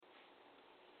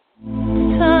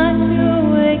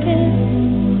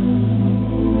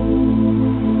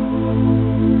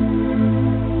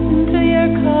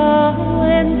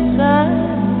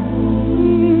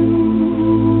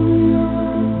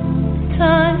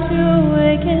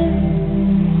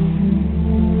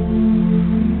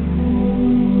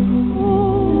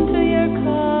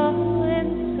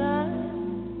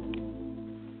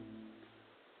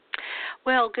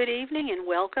Well, good evening and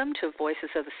welcome to Voices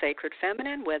of the Sacred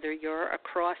Feminine, whether you're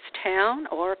across town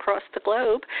or across the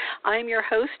globe. I'm your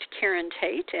host, Karen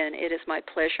Tate, and it is my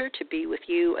pleasure to be with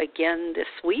you again this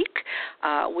week.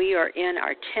 We are in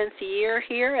our 10th year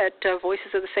here at Voices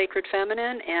of the Sacred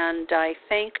Feminine, and I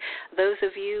thank those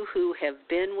of you who have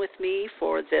been with me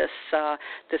for this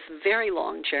very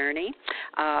long journey.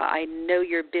 I know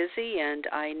you're busy, and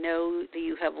I know that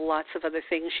you have lots of other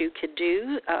things you could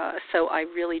do, so I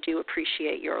really do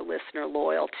appreciate your listener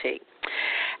loyalty.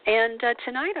 And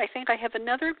tonight I think I have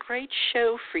another great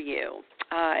show for you.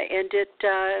 And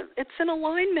it's in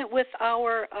alignment with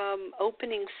our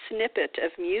opening snippet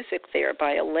of music there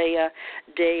by Alea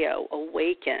Deo,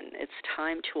 Awaken. It's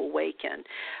time to awaken.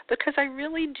 Because I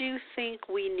really do think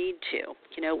we need to.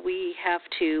 You know, we have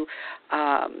to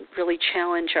really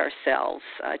challenge ourselves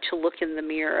to look in the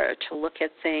mirror, to look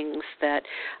at things that,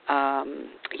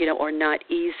 are not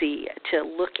easy to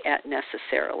look at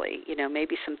necessarily. You know,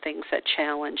 maybe some things that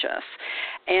challenge us.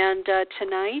 And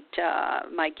tonight,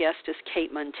 my guest is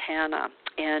Cate Montana,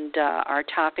 and our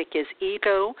topic is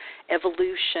ego,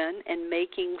 evolution, and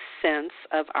making sense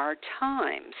of our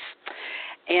times.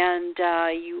 And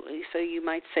so you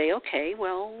might say, okay,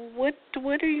 well, what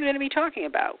are you going to be talking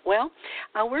about? Well,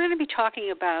 we're going to be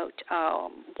talking about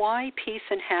why peace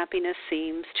and happiness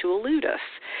seems to elude us,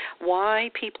 why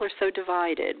people are so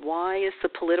divided, why is the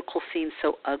political scene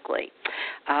so ugly.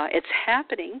 It's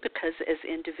happening because as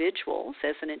individuals,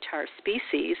 as an entire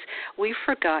species, we've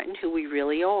forgotten who we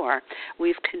really are.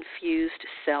 We've confused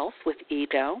self with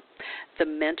ego, the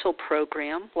mental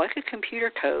program, like a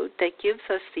computer code, that gives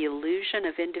us the illusion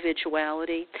of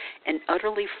individuality and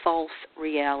utterly false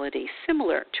reality,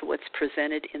 similar to what's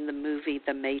presented in the movie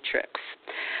The Matrix.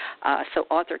 So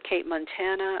author Cate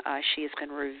Montana, she is going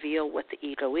to reveal what the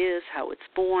ego is, how it's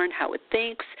born, how it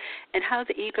thinks, and how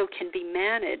the ego can be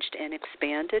managed and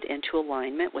expanded into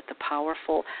alignment with the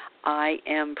powerful I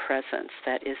am presence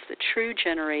that is the true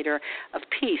generator of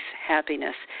peace,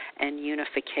 happiness, and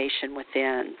unification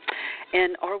within.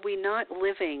 And are we not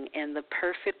living in the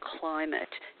perfect climate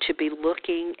to be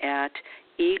looking at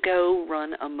ego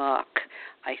run amok?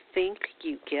 I think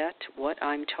you get what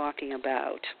I'm talking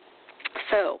about.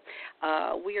 So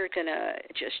we are going to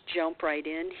just jump right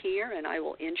in here, and I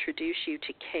will introduce you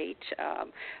to Cate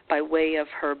by way of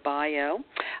her bio.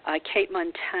 Cate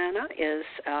Montana is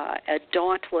a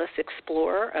dauntless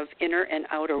explorer of inner and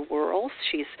outer worlds.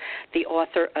 She's the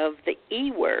author of The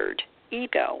E Word,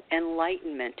 Ego,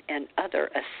 Enlightenment, and Other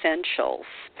Essentials,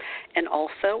 and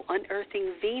also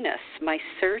Unearthing Venus, My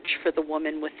Search for the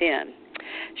Woman Within.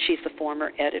 She's the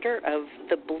former editor of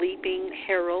the Bleeping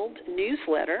Herald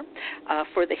newsletter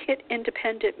for the hit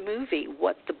independent movie,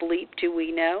 What the Bleep Do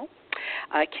We Know?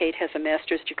 Cate has a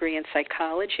master's degree in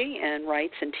psychology and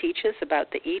writes and teaches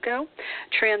about the ego,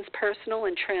 transpersonal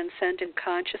and transcendent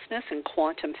consciousness, and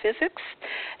quantum physics.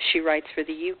 She writes for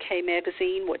the UK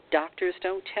magazine What Doctors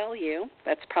Don't Tell You.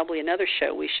 That's probably another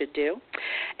show we should do.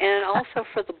 And also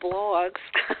for the blogs,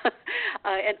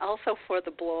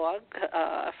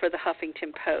 for the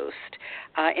Huffington Post.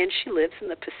 And she lives in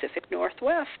the Pacific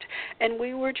Northwest. And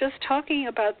we were just talking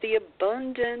about the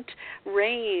abundant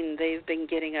rain they've been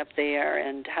getting up there,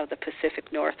 and how the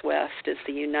Pacific Northwest is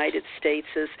the United States'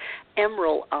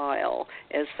 Emerald Isle,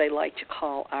 as they like to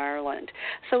call Ireland.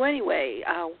 So anyway,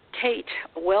 Cate,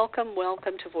 welcome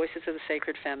to Voices of the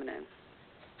Sacred Feminine.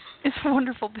 It's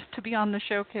wonderful to be on the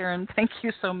show, Karen. Thank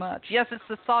you so much. Yes, it's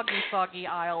the soggy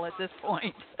Isle at this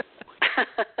point.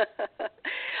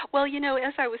 Well, you know,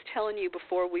 as I was telling you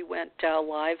before we went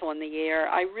live on the air,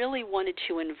 I really wanted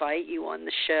to invite you on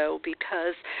the show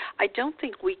because I don't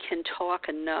think we can talk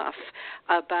enough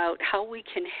about how we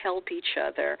can help each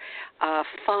other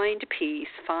find peace,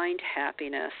 find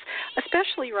happiness,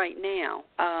 especially right now.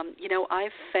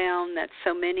 I've found that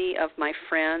so many of my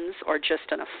friends are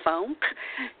just in a funk.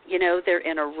 You know, they're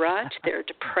in a rut, they're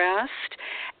depressed,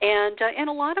 and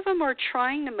a lot of them are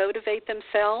trying to motivate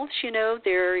themselves. You know,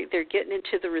 they're getting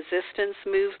into the resistance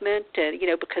movement,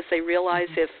 because they realize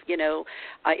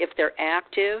if they're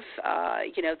active,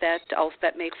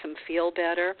 that makes them feel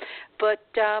better. But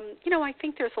I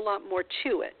think there's a lot more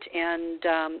to it,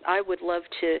 and I would love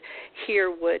to hear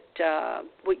what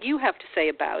what you have to say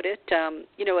about it.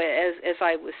 As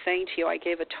I was saying to you, I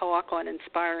gave a talk on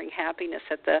inspiring happiness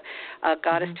at the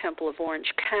Goddess Temple of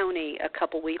Orange County a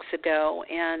couple weeks ago,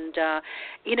 and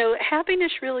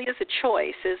happiness really is a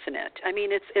choice, isn't it? I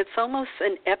mean, it's almost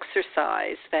an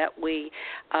exercise that we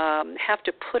have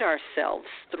to put ourselves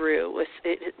through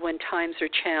when times are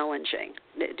challenging.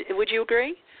 Would you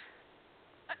agree?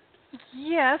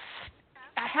 Yes,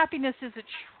 happiness is a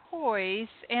choice,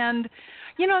 and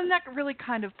and that really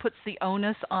kind of puts the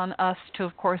onus on us to,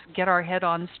 of course, get our head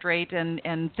on straight and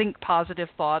think positive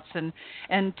thoughts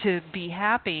and to be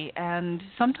happy. And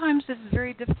sometimes it's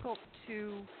very difficult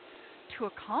to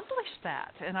accomplish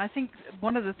that. And I think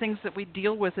one of the things that we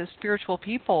deal with as spiritual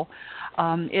people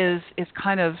is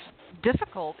kind of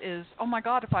difficult is, oh my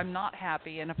God, if I'm not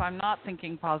happy and if I'm not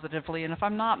thinking positively and if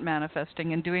I'm not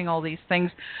manifesting and doing all these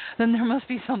things, then there must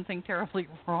be something terribly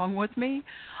wrong with me.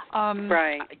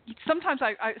 Right. Sometimes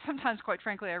sometimes, quite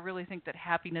frankly, I really think that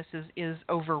happiness is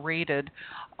overrated.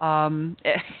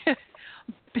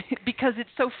 Because it's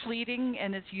so fleeting,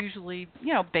 and it's usually,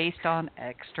 based on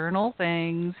external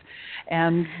things.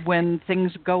 And when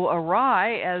things go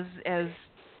awry, as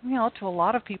to a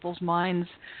lot of people's minds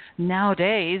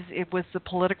nowadays, with the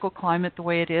political climate the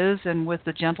way it is, and with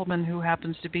the gentleman who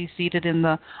happens to be seated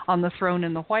on the throne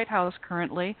in the White House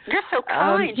currently. You're so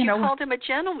kind. You called him a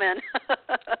gentleman.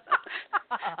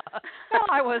 Well,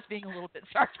 I was being a little bit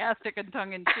sarcastic and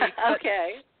tongue-in-cheek.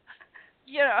 Okay.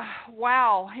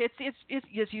 Wow. It's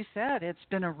as you said, it's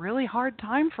been a really hard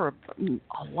time for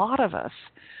a lot of us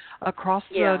across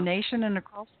the nation and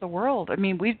across the world. I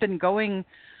mean, we've been going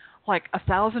like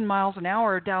 1,000 miles an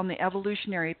hour down the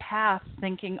evolutionary path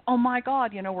thinking, oh my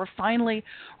God, we're finally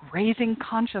raising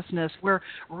consciousness. We're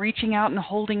reaching out and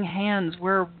holding hands.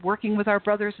 We're working with our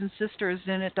brothers and sisters,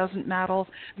 and it doesn't matter,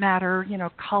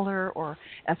 color or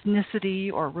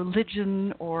ethnicity or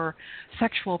religion or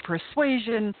sexual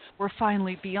persuasion. We're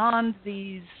finally beyond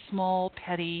these small,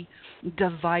 petty,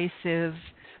 divisive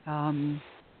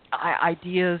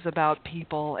ideas about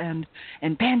people and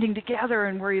banding together,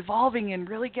 and we're evolving and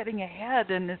really getting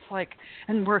ahead, and it's like,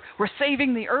 and we're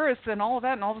saving the earth and all of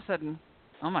that, and all of a sudden,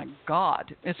 oh my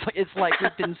God, it's like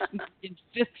we've been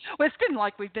it's been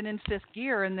like we've been in fifth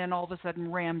gear and then all of a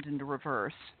sudden rammed into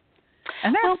reverse,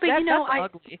 and that's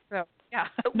ugly. So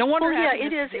no wonder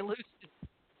it is. The eludes.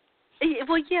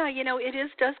 Well,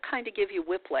 it does kind of give you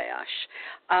whiplash.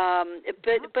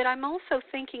 But I'm also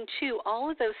thinking, too,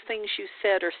 all of those things you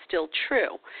said are still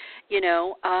true.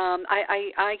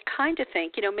 I kind of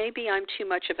think, maybe I'm too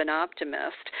much of an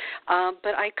optimist,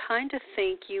 but I kind of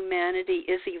think humanity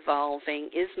is evolving,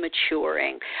 is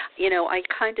maturing. I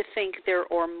kind of think there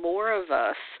are more of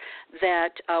us that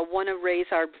want to raise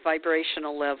our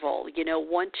vibrational level,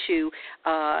 want to,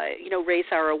 raise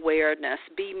our awareness,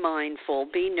 be mindful,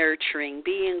 be nurturing,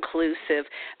 be inclusive,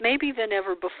 maybe than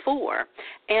ever before.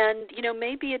 And,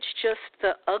 maybe it's just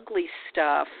the ugly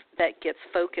stuff that gets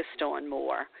focused on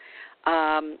more.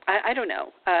 I don't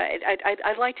know.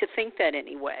 I'd like to think that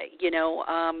anyway,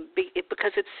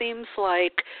 because it seems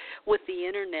like with the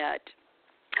Internet,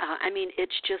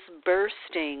 it's just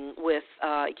bursting with,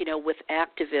 with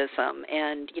activism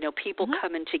and, people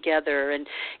coming together and,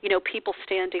 people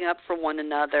standing up for one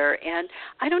another. And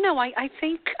I don't know. I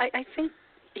think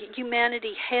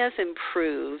humanity has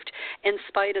improved in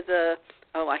spite of the,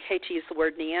 I hate to use the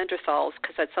word Neanderthals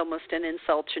because that's almost an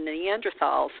insult to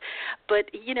Neanderthals,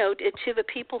 but to the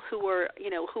people who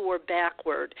are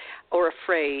backward or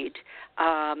afraid,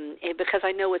 because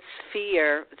I know it's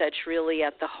fear that's really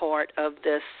at the heart of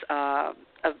this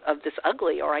of this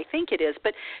ugly, or I think it is.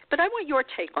 But I want your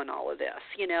take on all of this.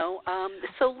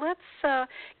 So let's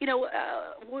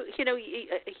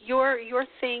your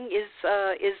thing is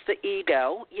the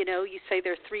ego. You say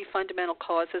there are three fundamental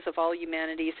causes of all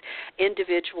humanity's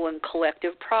individual and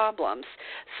collective problems.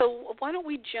 So why don't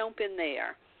we jump in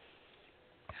there?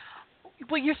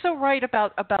 Well, you're so right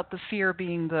about the fear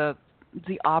being the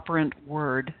operant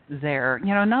word there.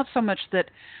 Not so much that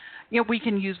we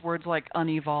can use words like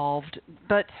unevolved,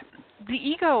 but the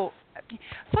ego,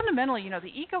 fundamentally, the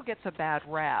ego gets a bad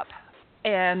rap.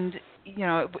 And,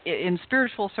 in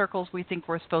spiritual circles, we think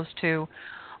we're supposed to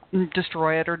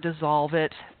destroy it or dissolve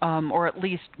it, or at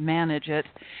least manage it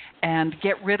and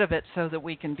get rid of it so that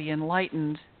we can be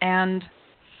enlightened. And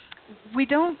we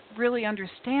don't really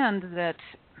understand that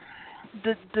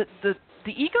the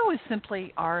ego is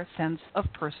simply our sense of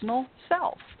personal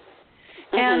self.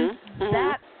 And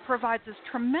provides this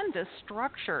tremendous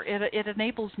structure. It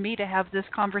enables me to have this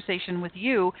conversation with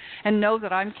you and know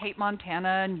that I'm Cate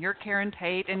Montana and you're Karen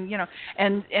Tate, and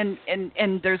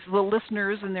and there's the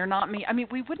listeners and they're not me. I mean,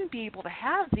 we wouldn't be able to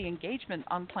have the engagement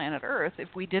on planet Earth if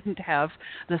we didn't have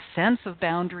the sense of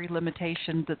boundary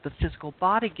limitation that the physical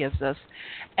body gives us,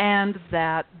 and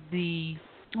that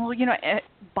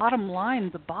bottom line,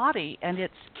 the body and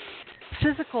its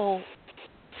physical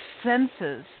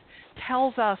senses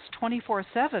tells us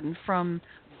 24/7 from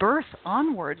birth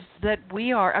onwards that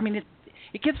we are,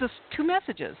 it gives us two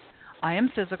messages. I am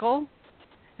physical,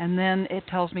 and then it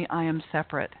tells me I am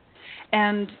separate.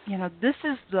 And, this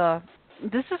is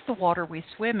the water we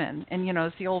swim in. And,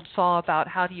 it's the old saw about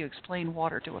how do you explain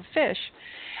water to a fish.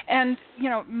 And,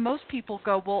 most people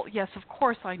go, well, yes, of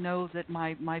course I know that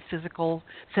my physical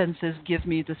senses give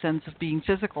me the sense of being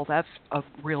physical. That's a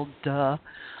real duh.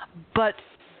 But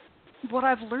what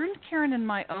I've learned, Karen, in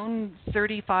my own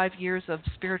 35 years of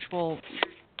spiritual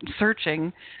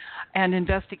searching and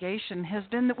investigation has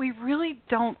been that we really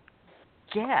don't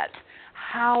get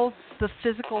how the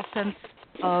physical sense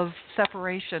of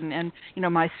separation, and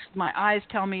my eyes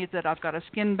tell me that I've got a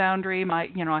skin boundary. I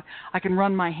can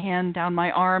run my hand down my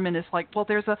arm, and it's like, well,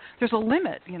 there's a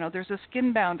limit. There's a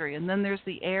skin boundary, and then there's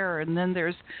the air, and then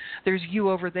there's you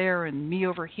over there and me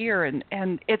over here, and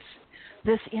it's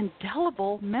this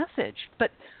indelible message. But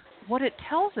what it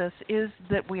tells us is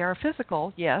that we are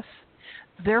physical, yes,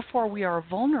 therefore we are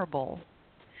vulnerable,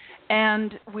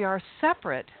 and we are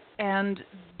separate, and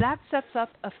that sets up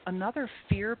another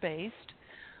fear-based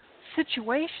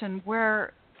situation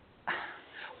where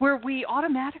we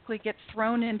automatically get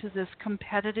thrown into this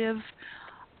competitive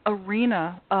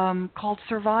arena called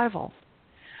survival.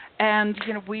 And,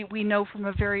 we know from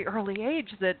a very early age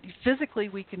that physically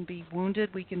we can be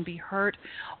wounded, we can be hurt.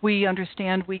 We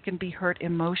understand we can be hurt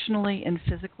emotionally and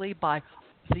physically by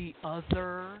the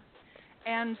other.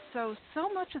 And so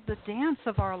much of the dance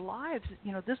of our lives,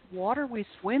 this water we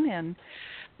swim in,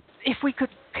 if we could,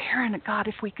 Karen, God,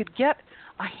 if we could get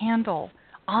a handle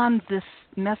on this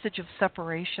message of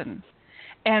separation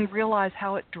and realize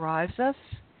how it drives us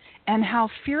and how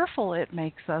fearful it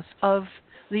makes us of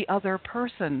the other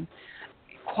person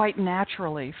quite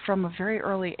naturally from a very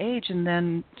early age, and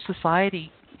then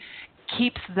society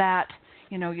keeps that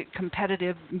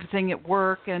competitive thing at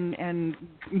work, and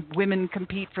women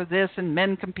compete for this and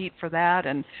men compete for that,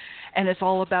 and it's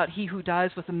all about he who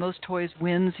dies with the most toys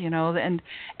wins, and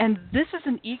this is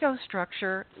an ego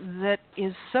structure that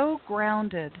is so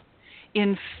grounded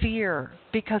in fear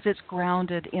because it's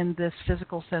grounded in this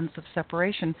physical sense of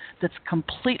separation that's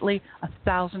completely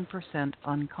 1,000%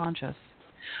 unconscious.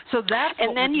 So that's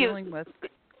what we're dealing with.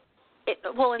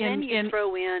 Then you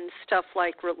throw in stuff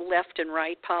like left and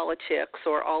right politics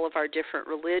or all of our different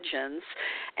religions,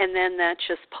 and then that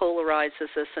just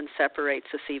polarizes us and separates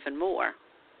us even more.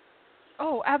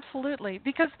 Oh, absolutely.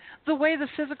 Because the way the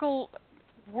physical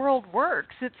world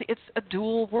works, it's a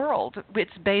dual world.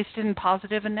 It's based in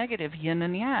positive and negative, yin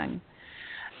and yang.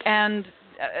 And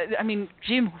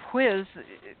gee whiz,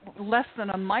 less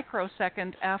than a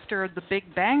microsecond after the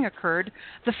Big Bang occurred,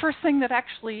 the first thing that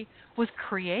actually was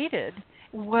created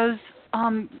was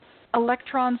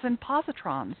electrons and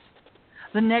positrons,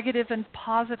 the negative and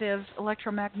positive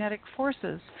electromagnetic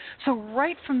forces. So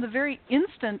right from the very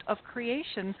instant of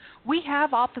creation, we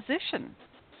have opposition.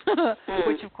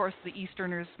 Which, of course, the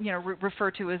Easterners,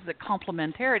 refer to as the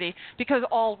complementarity, because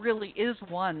all really is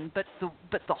one. But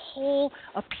the whole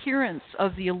appearance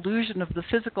of the illusion of the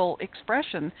physical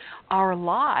expression, our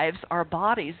lives, our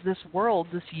bodies, this world,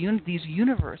 these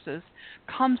universes,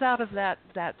 comes out of that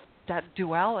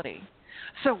duality.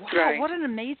 So, wow, right. What an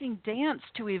amazing dance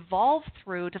to evolve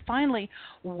through, to finally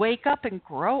wake up and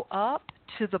grow up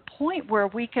to the point where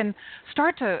we can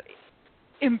start to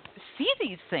see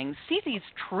these things, see these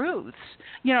truths,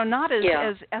 not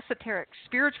as esoteric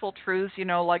spiritual truths,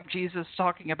 like Jesus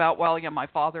talking about, my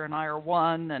Father and I are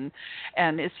one,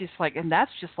 and it's just like, and that's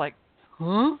just like,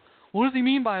 huh? What does he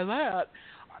mean by that?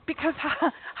 Because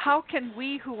how can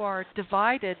we who are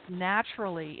divided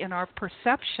naturally in our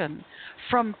perception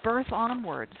from birth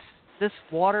onwards, this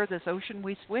water, this ocean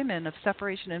we swim in of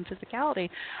separation and physicality,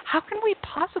 how can we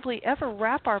possibly ever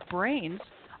wrap our brains,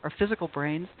 our physical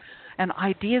brains, and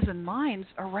ideas and minds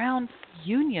around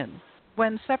union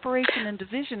when separation and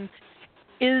division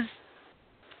is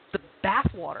the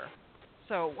bathwater?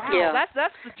 So, wow,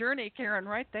 that's the journey, Karen,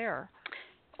 right there.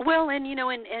 Well, and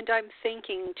and I'm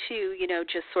thinking too,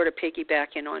 just sort of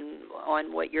piggybacking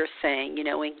on what you're saying.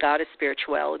 In goddess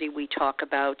spirituality, we talk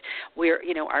about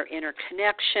our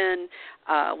interconnection.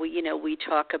 We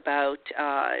talk about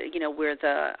we're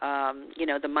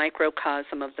the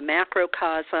microcosm of the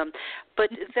macrocosm, but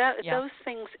those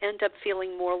things end up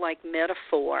feeling more like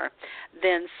metaphor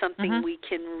than something we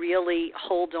can really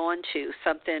hold on to,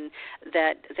 something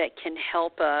that can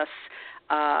help us.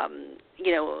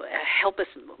 Help us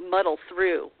muddle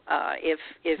through,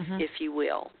 if you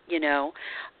will,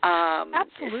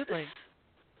 Absolutely.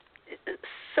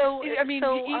 So I mean,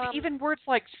 even words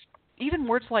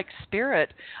like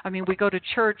spirit. I mean, we go to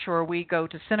church or we go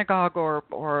to synagogue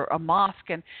or a mosque,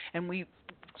 and we,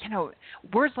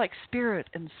 words like spirit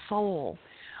and soul.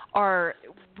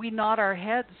 We nod our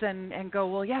heads and go,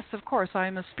 well, yes, of course, I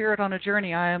am a spirit on a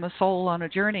journey, I am a soul on a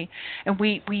journey. And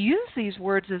we use these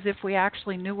words as if we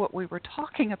actually knew what we were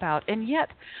talking about. And yet,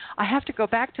 I have to go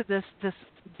back to this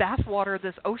bathwater,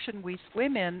 this ocean we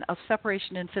swim in of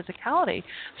separation and physicality.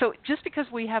 So just because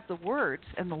we have the words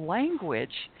and the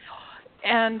language,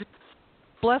 and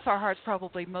bless our hearts,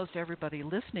 probably most everybody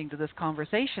listening to this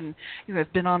conversation, you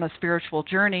have been on a spiritual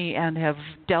journey and have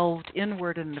delved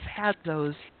inward and have had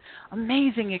those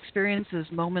amazing experiences,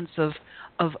 moments of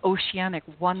oceanic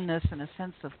oneness and a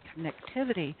sense of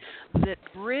connectivity that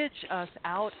bridge us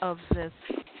out of this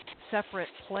separate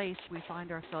place we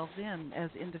find ourselves in as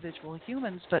individual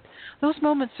humans. But those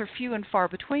moments are few and far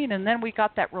between, and then we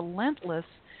got that relentless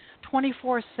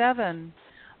 24/7.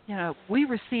 We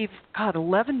receive,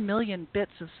 11 million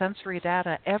bits of sensory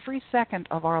data every second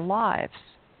of our lives,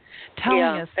 telling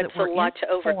us that we're it's a lot to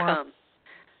overcome.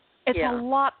 It's a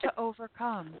lot to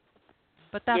overcome,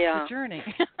 but that's the journey.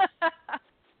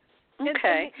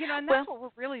 Okay. And that's what we're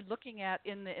really looking at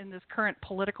in this current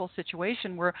political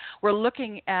situation. We're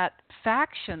looking at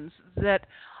factions that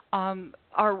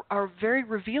are very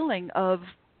revealing of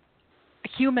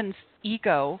humans'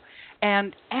 ego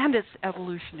and its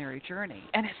evolutionary journey,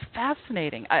 and it's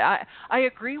fascinating. I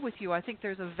agree with you. I think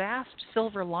there's a vast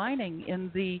silver lining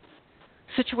in the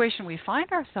situation we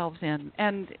find ourselves in,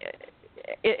 and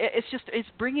it's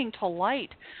bringing to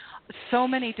light so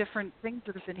many different things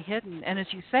that have been hidden. And as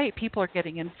you say, people are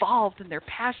getting involved, and they're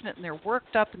passionate, and they're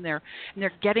worked up, and they're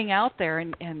getting out there,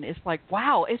 and it's like,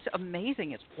 wow, it's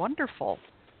amazing, it's wonderful.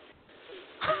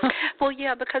 Well,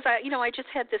 yeah, because I just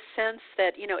had this sense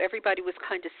that everybody was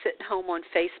kind of sitting home on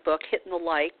Facebook, hitting the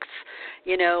likes,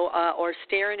 or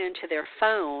staring into their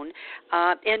phone,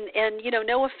 and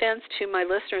no offense to my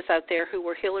listeners out there who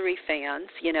were Hillary fans,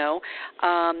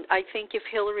 I think if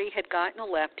Hillary had gotten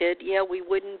elected, we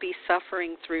wouldn't be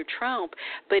suffering through Trump,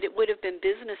 but it would have been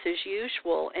business as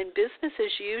usual, and business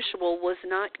as usual was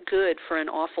not good for an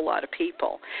awful lot of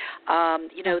people.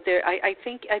 I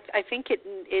think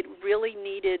it really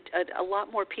needed a lot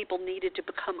more people needed to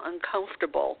become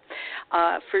uncomfortable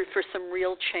for some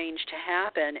real change to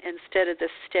happen instead of the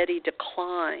steady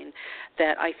decline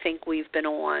that I think we've been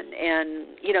on.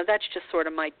 And that's just sort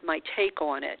of my take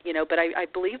on it. But I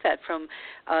believe that from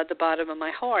the bottom of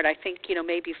my heart. I think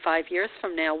maybe 5 years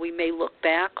from now we may look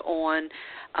back on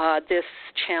this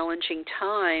challenging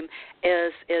time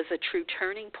as a true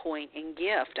turning point and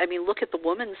gift. I mean, look at the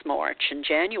Women's March in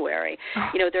January.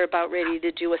 They're about ready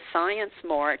to do a science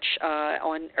march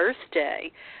on Earth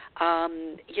Day.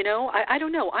 I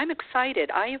don't know. I'm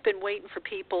excited. I have been waiting for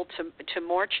people to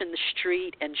march in the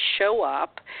street and show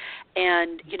up,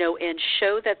 and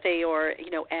show that they are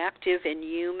active and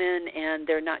human, and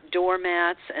they're not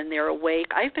doormats, and they're awake.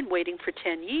 I've been waiting for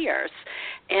 10 years,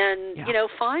 and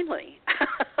finally,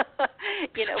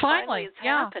 finally it's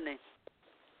happening.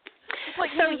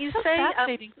 So you say,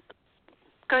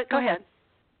 go ahead.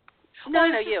 No,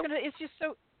 you. It's just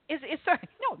so. It's sorry.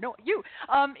 No, you.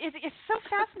 It's so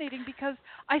fascinating because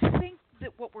I think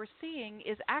that what we're seeing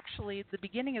is actually the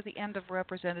beginning of the end of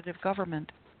representative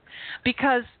government,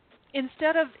 because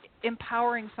instead of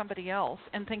empowering somebody else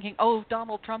and thinking, oh,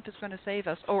 Donald Trump is going to save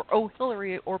us, or oh,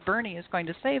 Hillary or Bernie is going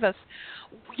to save us,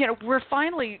 we're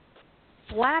finally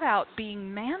flat out being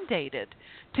mandated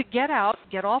to get out,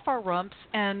 get off our rumps,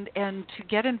 and to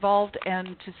get involved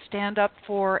and to stand up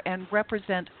for and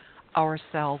represent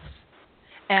ourselves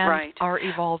and our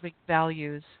evolving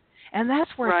values. And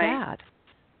that's where it's at.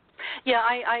 Yeah,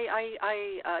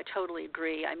 I totally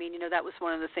agree. I mean, that was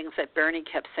one of the things that Bernie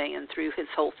kept saying through his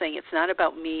whole thing. It's not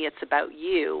about me, it's about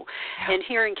you. Yeah. And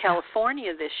here in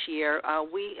California this year,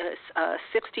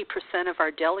 60% of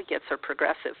our delegates are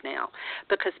progressive now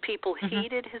because people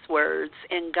heeded his words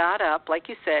and got up, like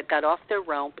you said, got off their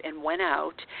rope and went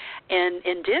out and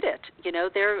did it.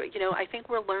 I think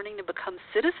we're learning to become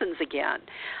citizens again.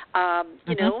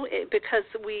 Because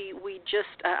we just,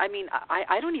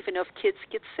 I don't even know if kids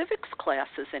get civics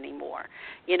classes anymore.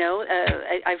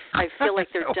 I feel like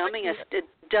they're dumbing us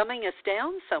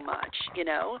down so much.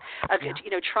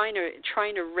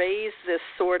 Trying to raise this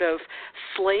sort of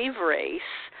slave race.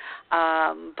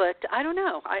 But I don't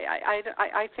know.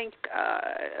 I think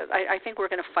we're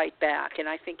going to fight back, and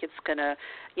I think it's going to,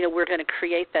 we're going to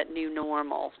create that new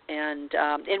normal, and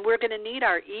we're going to need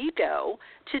our ego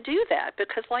to do that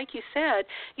because, like you said,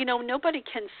 nobody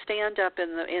can stand up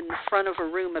in front of a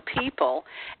room of people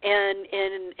and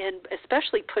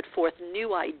especially put forth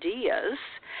new ideas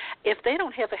if they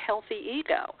don't have a healthy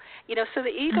ego. So the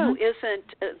ego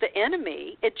isn't the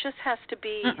enemy; it just has to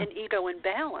be an ego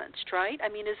imbalanced, right? I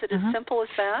mean, is it as simple as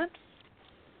that?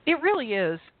 It really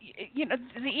is.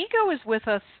 The ego is with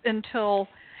us until,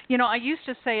 I used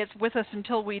to say it's with us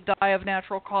until we die of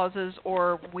natural causes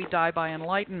or we die by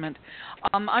enlightenment.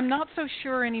 I'm not so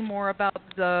sure anymore about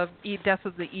the death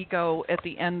of the ego at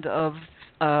the end of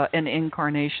an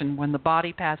incarnation when the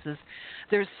body passes.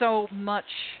 There's so much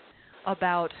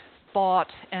about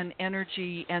thought and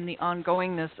energy and the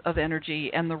ongoingness of energy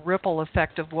and the ripple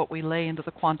effect of what we lay into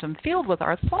the quantum field with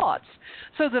our thoughts,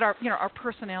 so that our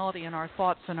personality and our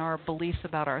thoughts and our beliefs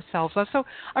about ourselves. So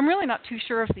I'm really not too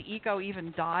sure if the ego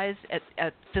even dies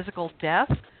at physical death.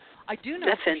 I do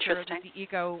know for sure that the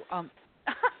ego.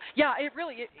 Yeah, it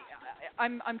really.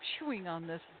 I'm chewing on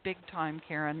this big time,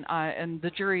 Karen, and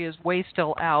the jury is way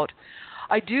still out.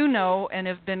 I do know and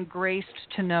have been graced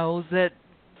to know that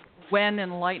when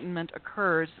enlightenment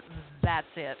occurs, that's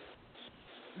it.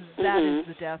 That is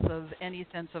the death of any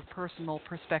sense of personal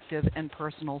perspective and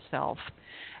personal self.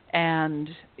 And,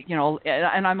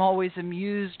 and I'm always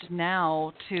amused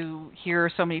now to hear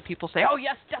so many people say, oh,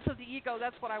 yes, death of the ego,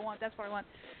 that's what I want, that's what I want.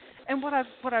 And what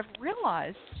I've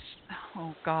realized,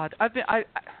 oh, God,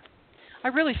 I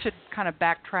really should kind of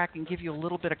backtrack and give you a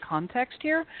little bit of context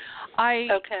here. I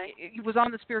was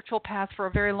on the spiritual path for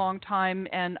a very long time,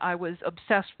 and I was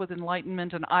obsessed with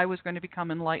enlightenment, and I was going to become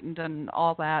enlightened and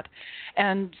all that.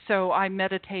 And so I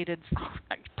meditated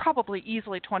probably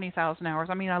easily 20,000 hours.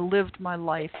 I mean, I lived my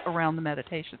life around the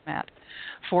meditation mat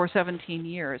for 17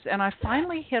 years, and I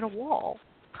finally hit a wall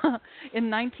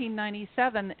in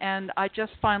 1997, and I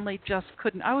just finally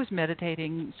couldn't. I was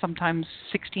meditating sometimes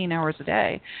 16 hours a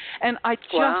day, and I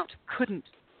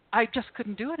just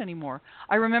couldn't do it anymore.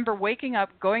 I remember waking up,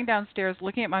 going downstairs,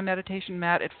 looking at my meditation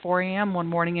mat at 4 a.m. one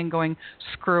morning and going,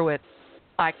 screw it,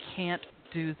 I can't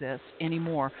do this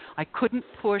anymore. I couldn't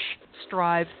push,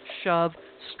 strive, shove,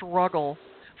 struggle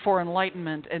for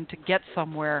enlightenment and to get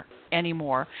somewhere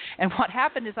anymore. And what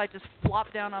happened is I just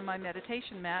flopped down on my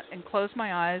meditation mat and closed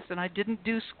my eyes, and I didn't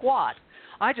do squat.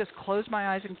 I just closed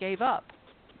my eyes and gave up.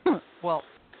 Well,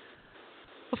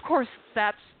 of course,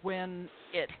 that's when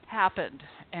it happened.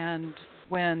 And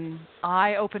when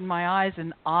I opened my eyes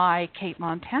and Cate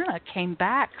Montana, came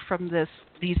back from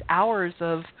these hours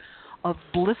of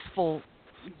blissful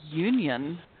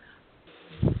union,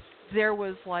 there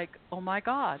was like, oh my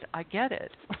God, I get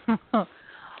it.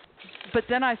 But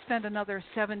then I spent another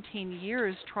 17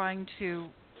 years trying to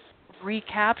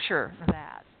recapture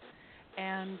that,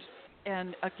 and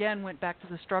again went back to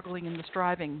the struggling and the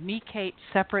striving. Me, Kate,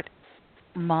 separate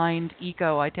mind,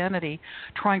 ego, identity,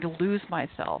 trying to lose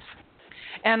myself.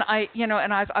 And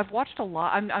I've watched a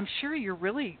lot. I'm sure you're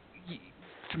really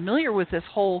familiar with this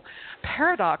whole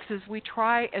paradox, is we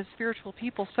try as spiritual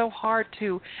people so hard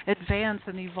to advance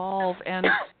and evolve and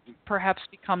perhaps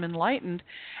become enlightened.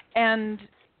 And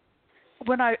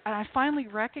when I finally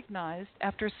recognized,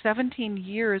 after 17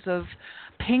 years of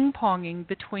ping-ponging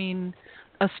between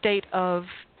a state of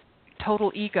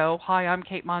total ego, hi, I'm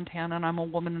Cate Montana, and I'm a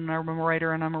woman, and I'm a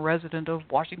writer, and I'm a resident of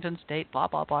Washington State, blah,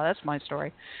 blah, blah, that's my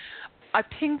story. I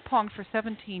ping-ponged for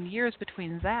 17 years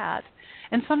between that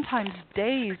and sometimes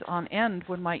days on end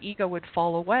when my ego would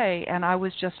fall away and I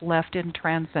was just left in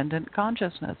transcendent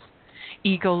consciousness,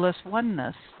 egoless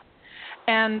oneness.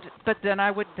 But then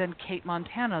Cate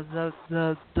Montana,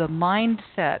 the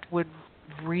mindset would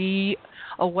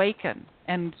reawaken.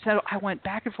 And so I went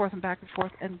back and forth and back and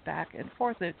forth and back and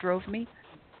forth. It drove me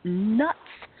nuts.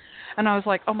 And I was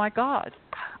like, oh my God.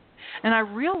 And I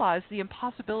realized the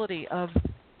impossibility of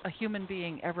a human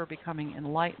being ever becoming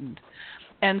enlightened.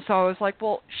 And so I was like,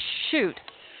 well, shoot,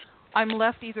 I'm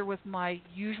left either with my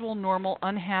usual, normal,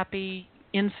 unhappy,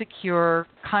 insecure,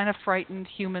 kind of frightened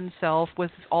human self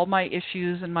with all my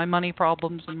issues and my money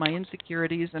problems and my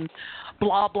insecurities and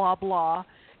blah, blah, blah.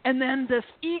 And then this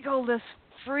egoless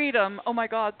freedom, oh my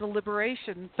God, the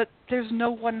liberation, but there's no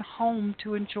one home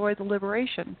to enjoy the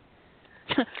liberation.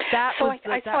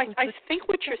 I think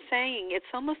what you're saying, it's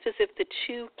almost as if the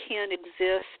two can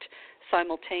exist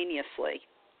simultaneously.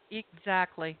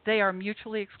 Exactly. They are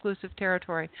mutually exclusive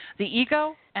territory. The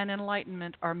ego and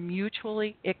enlightenment are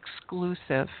mutually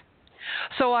exclusive.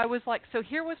 So I was like, so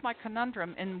here was my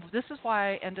conundrum, and this is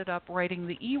why I ended up writing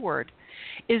the E word,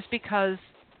 is because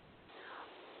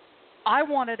I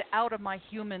wanted out of my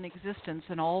human existence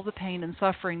and all the pain and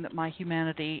suffering that my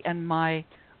humanity and my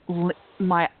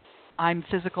I'm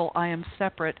physical, I am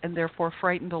separate, and therefore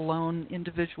frightened, alone,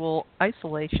 individual,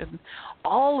 isolation,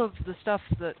 all of the stuff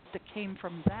that came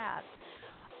from that.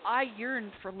 I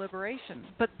yearned for liberation,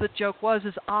 but the joke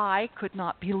is I could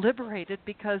not be liberated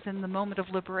because in the moment of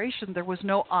liberation there was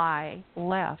no I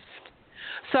left.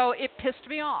 So it pissed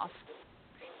me off.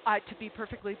 To be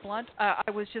perfectly blunt, I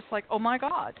was just like, oh my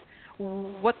God,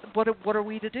 what are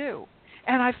we to do?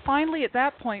 And I finally, at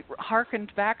that point,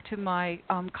 hearkened back to my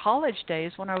college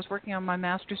days when I was working on my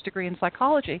master's degree in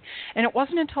psychology. And it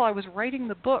wasn't until I was writing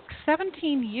the book,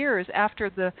 17 years after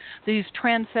these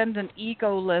transcendent,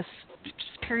 egoless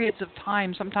periods of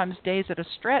time, sometimes days at a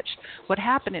stretch, what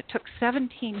happened, it took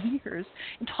 17 years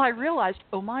until I realized,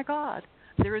 oh my God,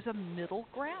 there is a middle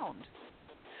ground.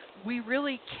 We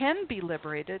really can be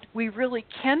liberated. We really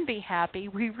can be happy.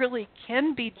 We really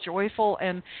can be joyful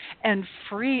and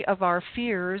free of our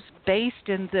fears based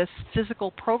in this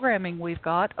physical programming we've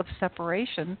got of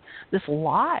separation, this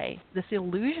lie, this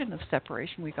illusion of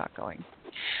separation we got going.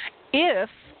 If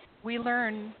we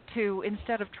learn to,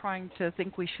 instead of trying to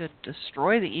think we should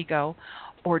destroy the ego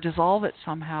or dissolve it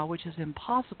somehow, which is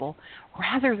impossible,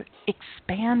 rather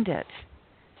expand it,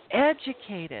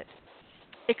 educate it,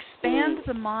 expand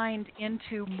the mind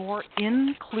into more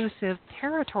inclusive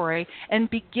territory and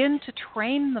begin to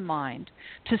train the mind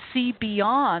to see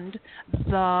beyond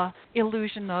the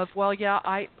illusion of, well, yeah,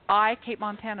 I, Cate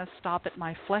Montana, stop at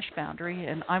my flesh boundary,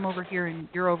 and I'm over here and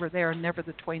you're over there, and never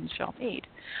the twain shall meet.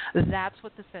 That's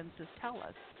what the senses tell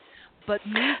us. But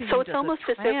so it's almost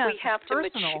as if we have to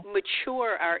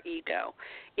mature our ego.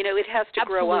 You know, it has to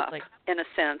grow up in a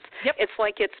sense. Yep. It's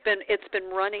like it's been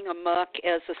running amok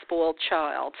as a spoiled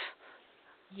child.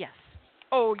 Yes.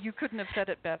 Oh, you couldn't have said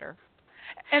it better.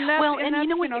 And that's,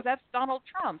 that's Donald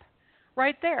Trump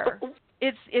right there.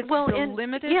 It's the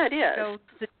limited ego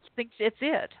that thinks it's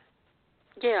it.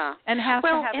 Yeah. And has to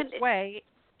have its way,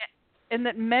 and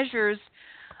that measures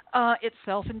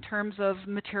itself in terms of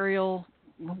material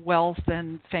wealth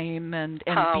and fame and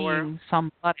being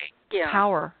somebody. Yeah.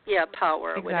 Power. Yeah,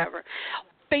 power, exactly. Or whatever.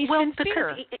 Based in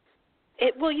fear.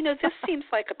 This seems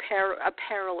like a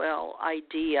parallel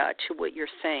idea to what you're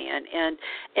saying, and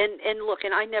look,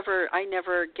 and I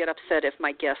never get upset if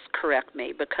my guests correct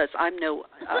me because I'm no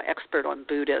expert on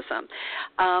Buddhism,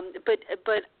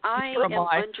 but I am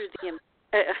under the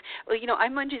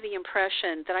I'm under the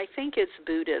impression that I think it's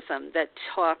Buddhism that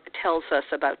tells us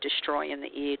about destroying the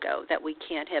ego, that we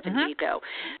can't have an ego.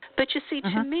 But you see,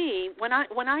 to me, when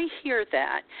I hear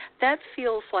that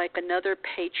feels like another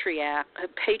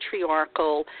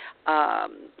patriarchal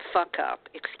fuck up.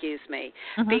 Excuse me,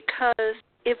 because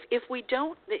if we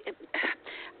don't.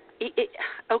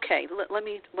 Okay, let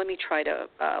me try to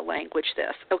language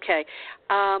this. Okay,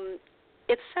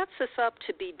 it sets us up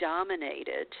to be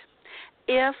dominated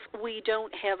if we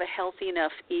don't have a healthy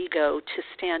enough ego to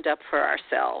stand up for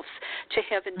ourselves, to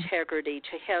have integrity,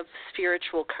 to have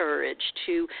spiritual courage,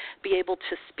 to be able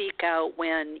to speak out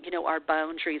when, our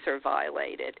boundaries are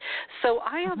violated. So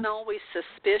I am always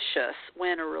suspicious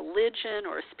when a religion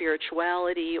or a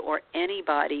spirituality or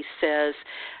anybody says,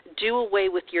 do away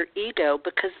with your ego,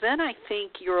 because then I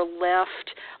think you're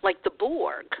left like the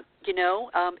Borg.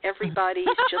 Everybody's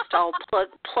just all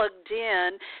plugged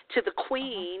in to the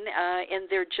queen, and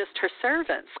they're just her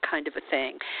servants, kind of a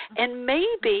thing. And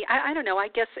maybe, I don't know, I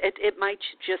guess it might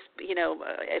just,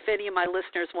 if any of my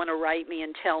listeners want to write me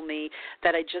and tell me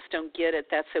that I just don't get it,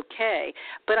 that's okay.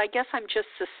 But I guess I'm just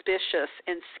suspicious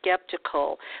and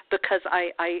skeptical because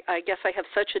I guess I have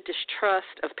such a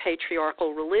distrust of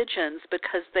patriarchal religions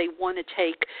because they want to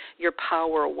take your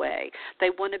power away.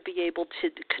 They want to be able to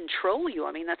control you.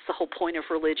 I mean, that's the whole point of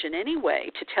religion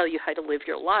anyway, to tell you how to live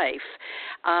your life.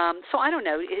 So I don't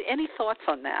know. Any thoughts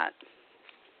on that?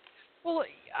 Well,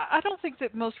 I don't think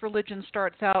that most religion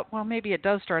starts out. Well, maybe it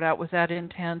does start out with that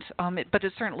intent, but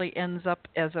it certainly ends up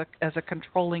as a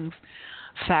controlling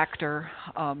factor,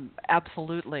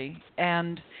 absolutely,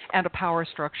 and a power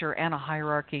structure and a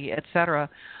hierarchy, etc.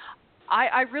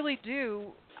 I really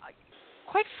do.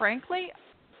 Quite frankly,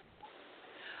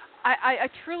 I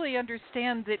truly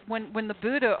understand that when the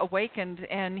Buddha awakened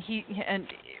and he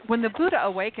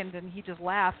just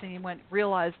laughed and he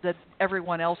realized that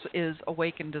everyone else is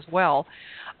awakened as well.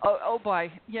 Oh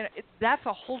boy, that's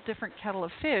a whole different kettle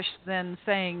of fish than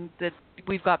saying that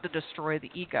we've got to destroy the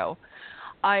ego.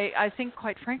 I think,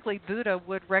 quite frankly, Buddha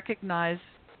would recognize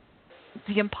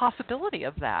the impossibility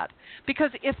of that,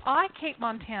 because if I, Cate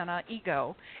Montana,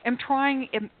 ego, am trying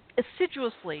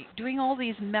assiduously doing all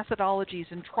these methodologies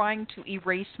and trying to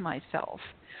erase myself,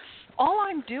 all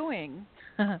I'm doing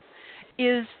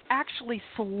is actually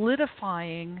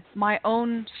solidifying my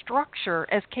own structure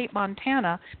as Cate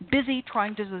Montana, busy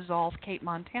trying to dissolve Cate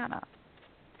Montana.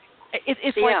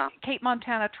 It's like Cate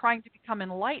Montana trying to become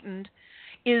enlightened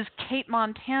is Cate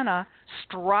Montana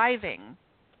striving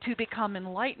to become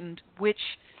enlightened, which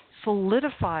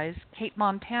solidifies Cate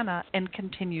Montana and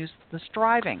continues the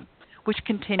striving, which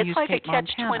continues Cate Montana.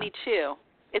 It's like a catch-22.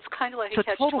 It's kind of like a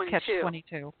total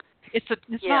catch-22. It's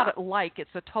not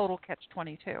it's a total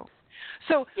catch-22.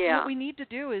 So what we need to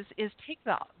do is take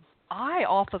the eye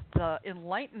off of the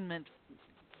enlightenment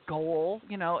goal,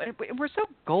 and we're so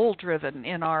goal-driven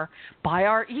by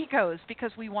our egos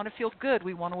because we want to feel good,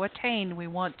 we want to attain, we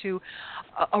want to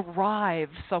arrive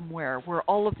somewhere where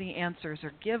all of the answers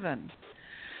are given.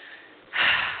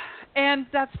 And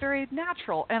that's very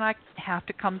natural, and I have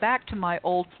to come back to my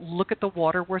old look at the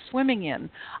water we're swimming in.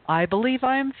 I believe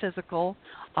I am physical.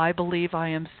 I believe I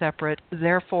am separate.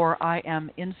 Therefore, I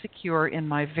am insecure in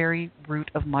my very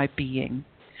root of my being.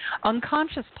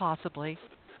 Unconscious, possibly,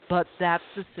 but that's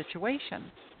the situation.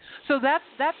 So that's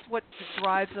what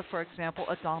drives, for example,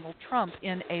 a Donald Trump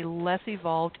in a less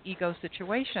evolved ego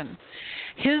situation.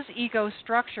 His ego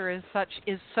structure is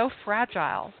so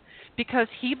fragile because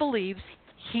he believes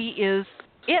he is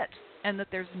it, and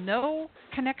that there's no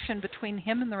connection between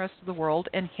him and the rest of the world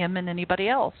and him and anybody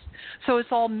else. So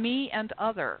it's all me and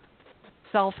other,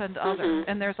 self and other,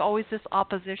 and there's always this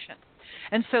opposition.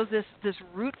 And so this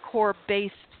root core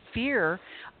based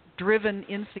fear-driven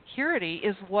insecurity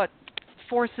is what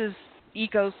forces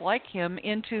egos like him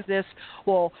into this,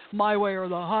 well, my way or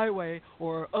the highway,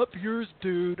 or up yours,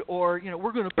 dude, or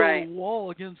we're going to build a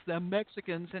wall against them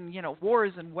Mexicans, and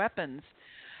wars and weapons.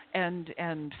 And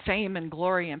fame and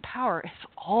glory and power, is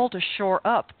all to shore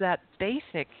up that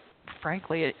basic,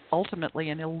 frankly, ultimately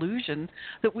an illusion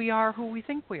that we are who we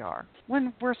think we are,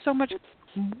 when we're so much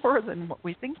more than what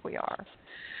we think we are.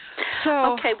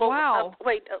 So, okay, well, wow.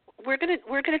 Wait, we're gonna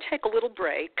take a little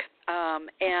break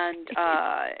and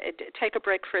take a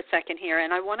break for a second here,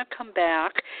 and I want to come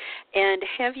back and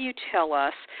have you tell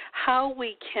us how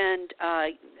we can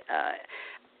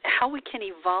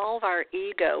evolve our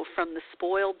ego from the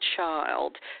spoiled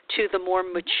child to the more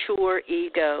mature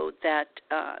ego that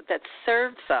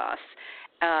serves us,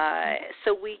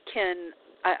 so we can,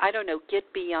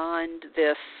 get beyond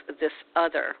this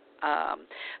other.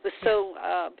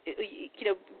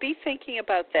 Be thinking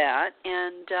about that,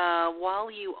 and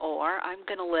while you are, I'm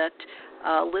going to let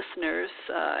listeners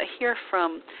hear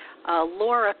from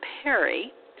Laura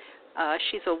Perry.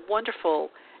 She's a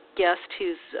wonderful guest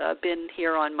who's been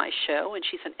here on my show, and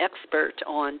she's an expert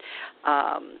on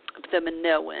the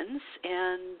Minoans,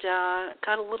 and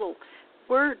got a little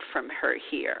word from her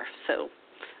here. So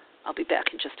I'll be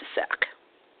back in just a sec.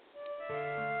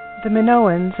 The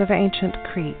Minoans of ancient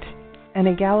Crete, an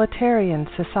egalitarian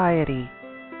society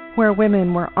where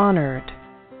women were honored,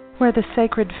 where the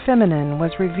sacred feminine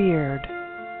was revered,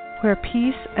 where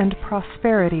peace and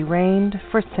prosperity reigned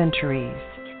for centuries.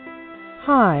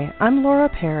 Hi, I'm Laura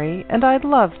Perry, and I'd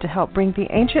love to help bring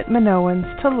the ancient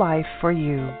Minoans to life for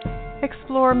you.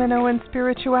 Explore Minoan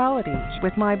spirituality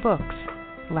with my books,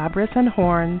 Labrys and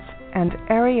Horns and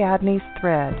Ariadne's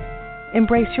Thread.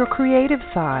 Embrace your creative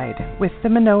side with the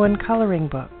Minoan coloring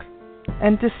book,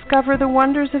 and discover the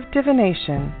wonders of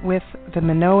divination with the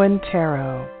Minoan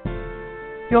Tarot.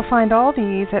 You'll find all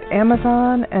these at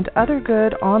Amazon and other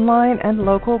good online and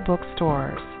local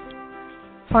bookstores.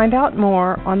 Find out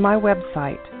more on my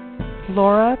website,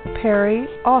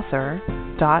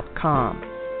 lauraperryauthor.com.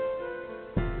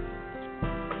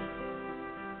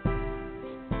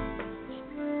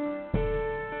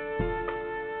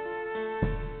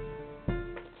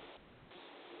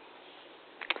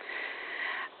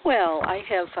 Well, I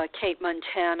have Cate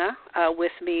Montana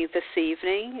with me this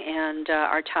evening, and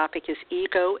our topic is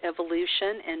ego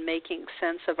evolution and making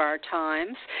sense of our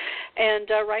times. And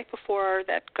right before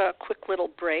that quick little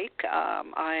break,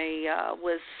 I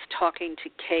was talking to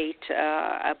Cate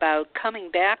about coming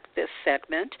back this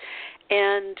segment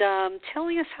and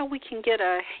telling us how we can get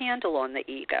a handle on the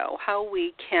ego, how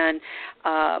we can,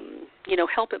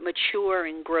 help it mature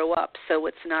and grow up so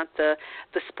it's not the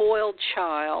spoiled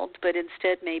child, but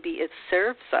instead maybe it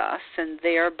serves us, and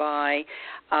thereby,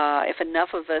 if enough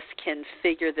of us can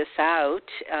figure this out,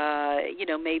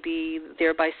 maybe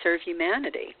thereby serve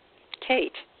humanity.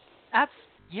 Cate.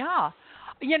 Yeah.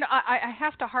 I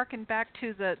have to hearken back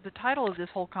to the title of this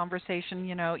whole conversation,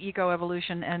 ego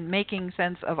evolution and making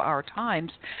sense of our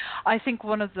times. I think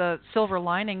one of the silver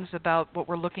linings about what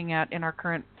we're looking at in our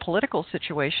current political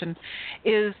situation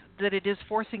is that it is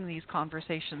forcing these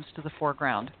conversations to the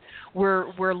foreground.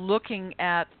 We're looking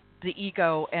at the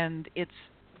ego and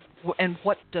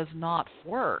what does not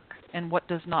work and what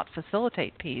does not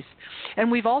facilitate peace.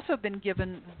 And we've also been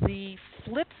given the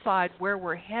flip side where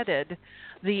we're headed,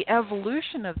 the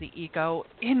evolution of the ego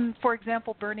in, for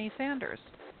example, Bernie Sanders.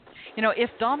 If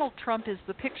Donald Trump is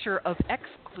the picture of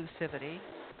exclusivity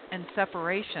and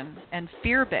separation and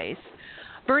fear base,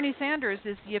 Bernie Sanders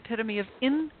is the epitome of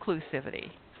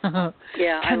inclusivity.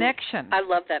 Connection. I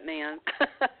love that man.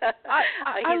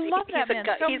 I love that man.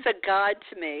 He's a god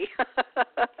to me.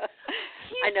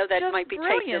 I know that might be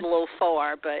brilliant. taking it a little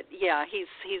far, but yeah, he's.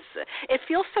 It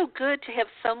feels so good to have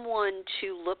someone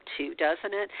to look to,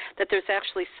 doesn't it? That there's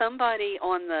actually somebody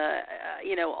on the,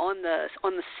 on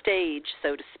the stage,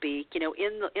 so to speak,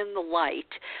 in the light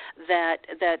that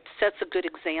sets a good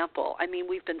example. I mean,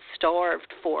 we've been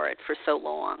starved for it for so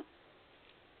long.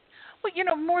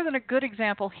 Well, more than a good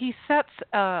example, he sets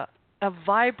a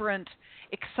vibrant,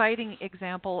 exciting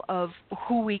example of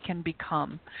who we can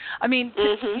become. I mean,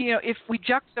 if we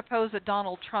juxtapose a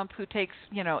Donald Trump who takes,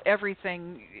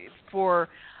 everything for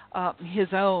his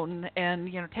own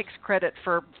and, takes credit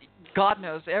for God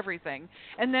knows everything.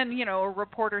 And then, a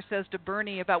reporter says to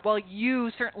Bernie about, well, you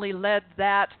certainly led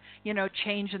that,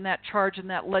 change in that charge in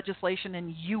that legislation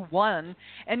and you won.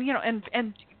 And,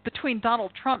 and between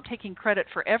Donald Trump taking credit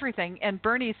for everything and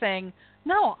Bernie saying,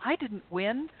 no, I didn't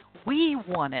win, we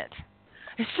won it.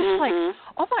 It's just like,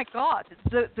 oh my God,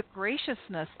 the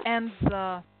graciousness and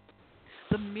the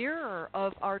mirror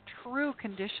of our true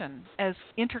condition as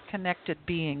interconnected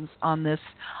beings on this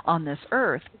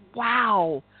earth.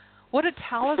 Wow, what a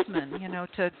talisman,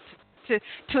 to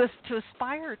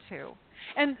aspire to.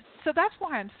 And so that's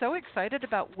why I'm so excited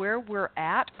about where we're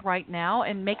at right now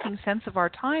and making sense of our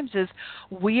times is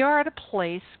we are at a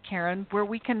place, Karen, where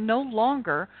we can no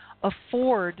longer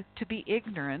afford to be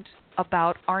ignorant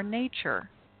about our nature.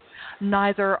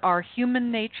 Neither our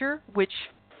human nature, which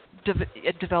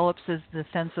it develops as the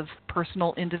sense of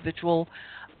personal, individual,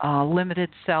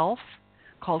 limited self,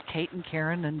 called Kate and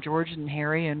Karen and George and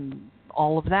Harry and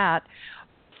all of that,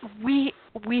 we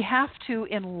have to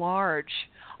enlarge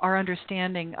our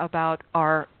understanding about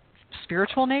our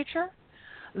spiritual nature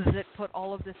that put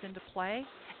all of this into play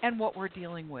and what we're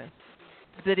dealing with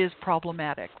that is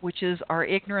problematic, which is our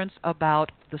ignorance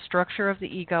about the structure of the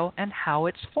ego and how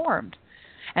it's formed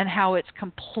and how it's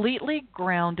completely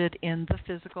grounded in the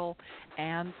physical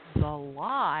and the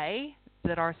lie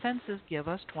that our senses give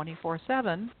us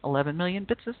 24/7, 11 million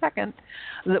bits a second,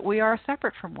 that we are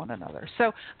separate from one another.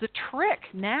 So the trick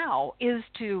now is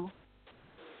to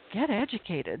get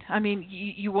educated. I mean,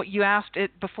 you asked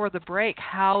it before the break,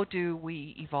 how do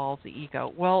we evolve the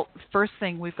ego? Well, first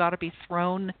thing, we've got to be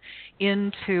thrown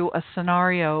into a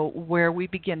scenario where we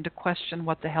begin to question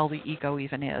what the hell the ego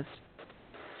even is.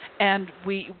 And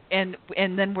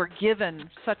then we're given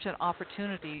such an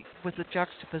opportunity with the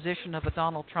juxtaposition of a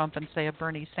Donald Trump and, say, a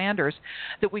Bernie Sanders,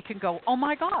 that we can go, oh,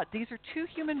 my God, these are two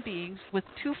human beings with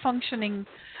two functioning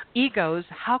egos.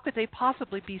 How could they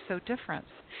possibly be so different?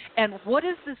 And what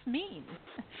does this mean?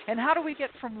 And how do we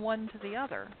get from one to the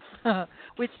other?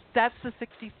 Which that's the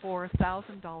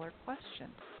 $64,000 question,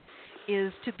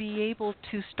 is to be able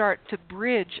to start to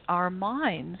bridge our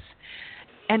minds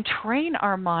and train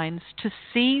our minds to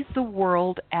see the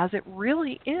world as it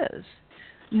really is.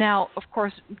 Now, of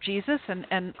course, Jesus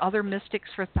and other mystics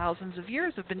for thousands of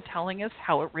years have been telling us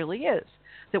how it really is,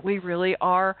 that we really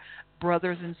are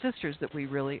brothers and sisters, that we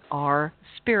really are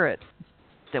spirit,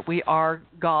 that we are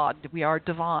God, that we are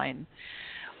divine.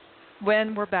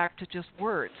 When we're back to just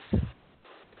words, with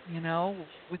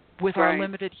right. our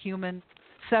limited human,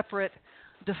 separate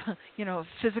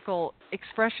physical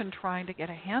expression trying to get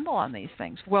a handle on these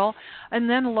things. Well, and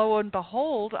then lo and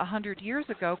behold, 100 years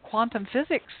ago, quantum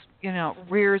physics,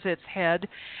 rears its head,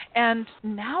 and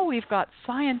now we've got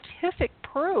scientific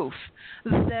proof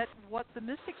that what the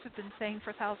mystics have been saying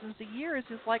for thousands of years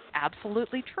is like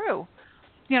absolutely true.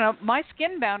 My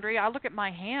skin boundary, I look at my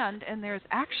hand, and there's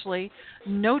actually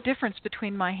no difference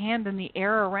between my hand and the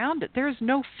air around it. There's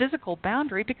no physical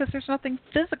boundary because there's nothing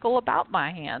physical about my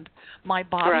hand, my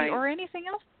body, or anything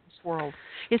else in this world.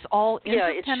 It's all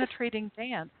interpenetrating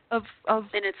dance of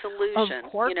and it's illusion.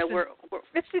 Of quarks.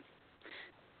 It's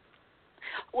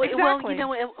Well, exactly.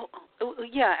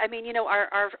 I mean,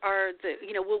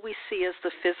 what we see as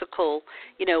the physical,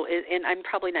 and I'm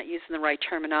probably not using the right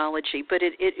terminology, but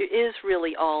it is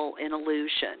really all an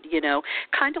illusion,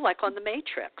 kind of like on the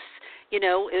Matrix,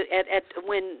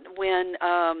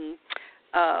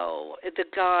 the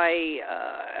guy,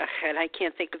 and I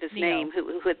can't think of his name,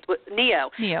 who Neo.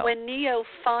 When Neo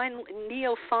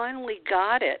finally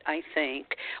got it, I think,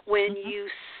 when you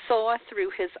saw through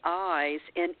his eyes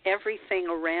and everything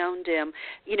around him,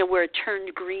 where it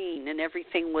turned green and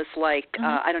everything was like,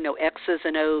 I don't know, X's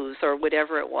and O's or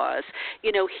whatever it was,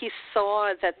 he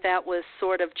saw that was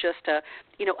sort of just a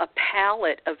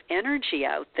palette of energy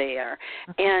out there.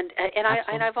 And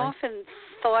I've often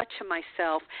thought to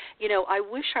myself, I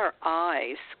wish our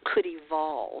eyes could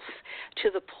evolve to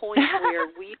the point where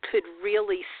we could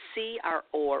really see our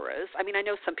auras. I mean, I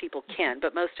know some people can,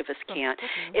 but most of us can't.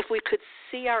 If we could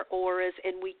see our auras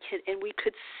and we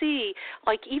could see,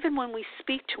 like even when we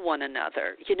speak to one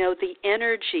another, the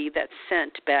energy that's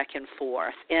sent back and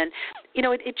forth. And,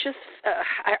 it just,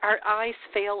 our eyes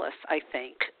fail us, I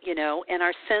think, and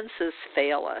our senses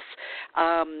fail us.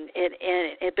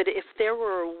 But if there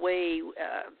were a way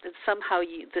that somehow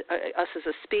us as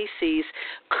a species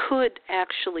could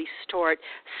actually start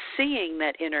seeing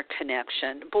that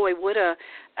interconnection, boy,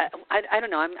 I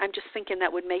don't know, I'm just thinking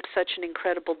that would make such an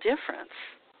incredible difference.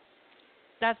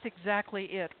 That's exactly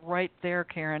it right there,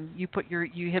 Karen. You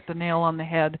hit the nail on the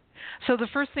head. So the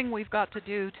first thing we've got to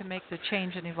do to make the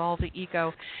change and evolve the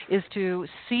ego is to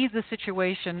see the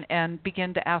situation and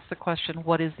begin to ask the question,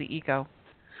 what is the ego?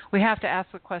 We have to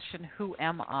ask the question, who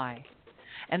am I?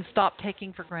 And stop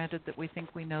taking for granted that we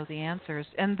think we know the answers.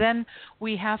 And then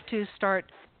we have to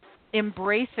start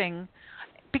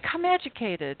become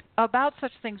educated about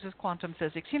such things as quantum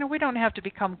physics. We don't have to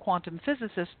become quantum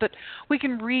physicists, but we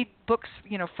can read books,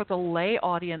 for the lay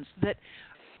audience that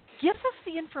gives us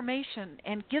the information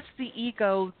and gives the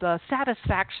ego the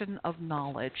satisfaction of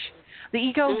knowledge. The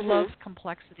ego loves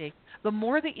complexity. The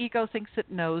more the ego thinks it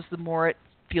knows, the more it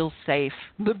feels safe,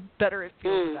 the better it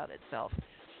feels about itself.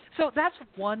 So that's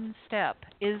one step,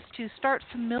 is to start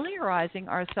familiarizing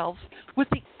ourselves with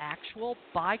the actual,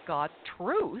 by God,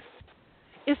 truth,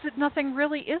 is that nothing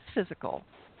really is physical.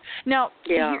 Now,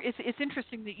 it's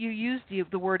interesting that you used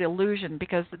the word illusion,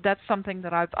 because that's something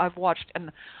that I've watched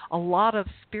and a lot of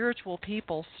spiritual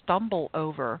people stumble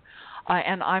over,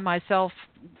 and I myself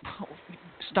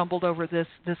stumbled over this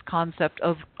concept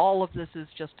of all of this is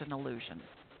just an illusion,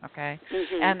 okay?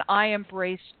 And I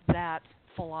embraced that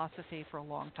philosophy for a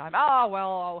long time.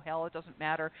 Oh, hell, it doesn't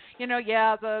matter.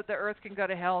 The earth can go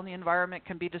to hell and the environment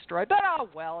can be destroyed, but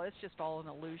it's just all an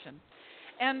illusion.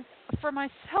 And for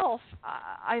myself,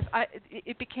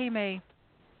 it became an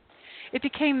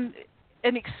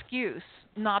excuse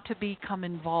not to become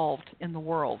involved in the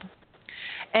world.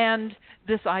 And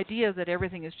this idea that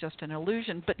everything is just an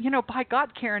illusion. But, by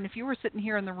God, Karen, if you were sitting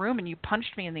here in the room and you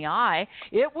punched me in the eye,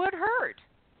 it would hurt.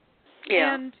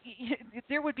 Yeah. And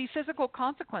there would be physical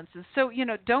consequences. So,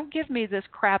 don't give me this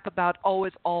crap about,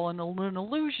 it's all an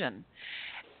illusion.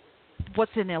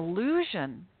 What's an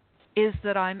illusion is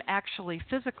that I'm actually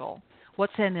physical.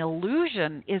 What's an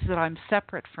illusion is that I'm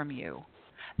separate from you.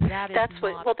 That's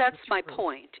my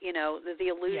point. The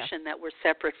illusion that we're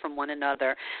separate from one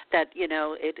another. That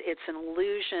it's an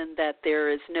illusion that there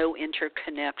is no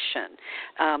interconnection.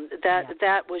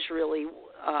 That was really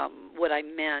what I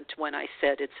meant when I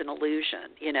said it's an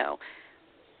illusion.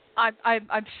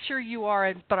 I'm sure you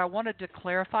are, but I wanted to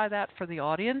clarify that for the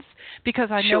audience, because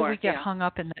I know we get hung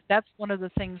up in that. That's one of the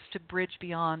things to bridge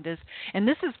beyond and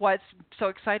this is why it's so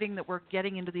exciting that we're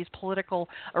getting into these political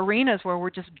arenas where we're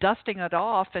just dusting it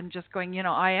off and just going,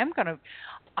 I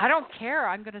don't care,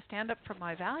 I'm going to stand up for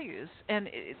my values,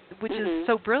 which is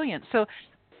so brilliant. So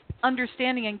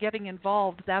understanding and getting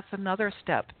involved, that's another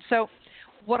step. So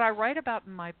what I write about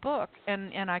in my book,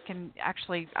 and I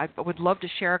would love to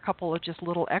share a couple of just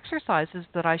little exercises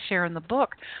that I share in the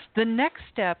book. The next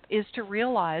step is to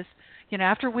realize,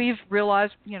 after we've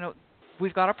realized,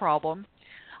 we've got a problem,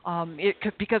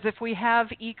 Because if we have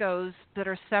egos that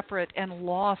are separate and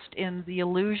lost in the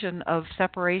illusion of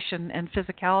separation and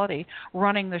physicality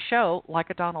running the show, like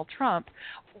a Donald Trump,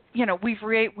 we've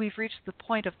reached the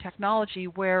point of technology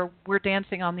where we're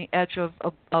dancing on the edge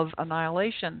of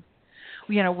annihilation.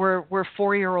 We're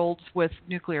 4-year-olds with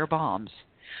nuclear bombs.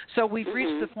 So we've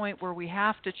reached the point where we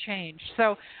have to change.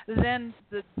 So then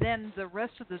the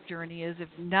rest of the journey is, if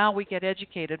now we get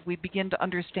educated, we begin to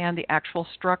understand the actual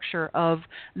structure of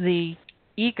the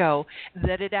ego,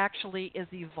 that it actually is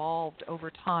evolved over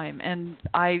time. And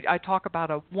I talk about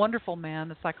a wonderful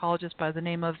man, a psychologist by the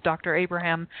name of Dr.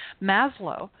 Abraham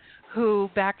Maslow, who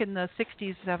back in the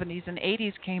 60s, 70s, and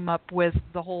 80s came up with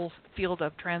the whole field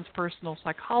of transpersonal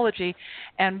psychology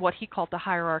and what he called the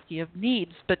hierarchy of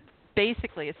needs. But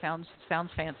basically, it sounds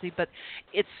fancy, but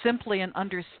it's simply an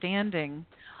understanding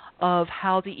of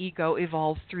how the ego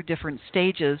evolves through different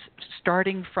stages,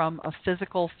 starting from a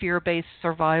physical fear-based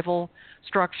survival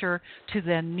structure to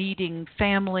then needing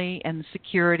family and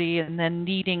security and then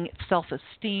needing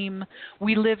self-esteem.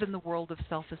 We live in the world of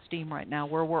self-esteem right now,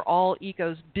 where we're all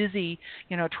egos busy,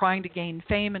 trying to gain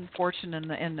fame and fortune and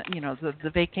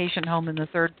the vacation home and the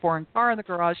third foreign car in the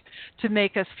garage to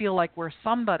make us feel like we're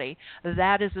somebody.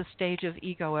 That is a stage of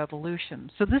ego evolution.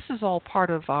 So this is all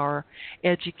part of our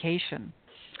education.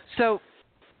 So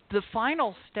the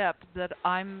final step that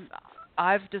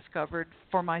I've discovered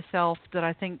for myself that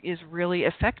I think is really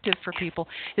effective for people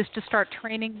is to start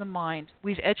training the mind.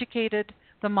 We've educated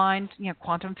the mind,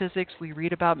 quantum physics, we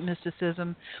read about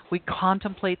mysticism, we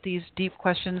contemplate these deep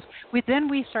questions. We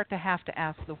start to have to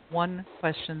ask the one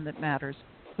question that matters: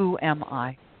 who am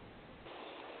I?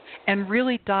 And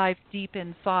really dive deep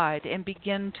inside and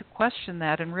begin to question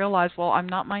that and realize, well, I'm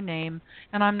not my name,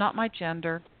 and I'm not my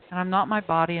gender, and I'm not my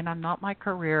body, and I'm not my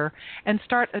career, and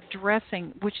start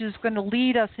addressing, which is going to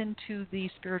lead us into the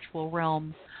spiritual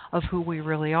realm of who we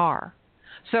really are.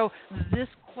 So this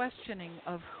questioning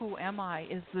of who am I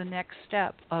is the next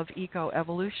step of ego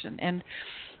evolution.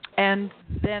 And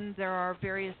then there are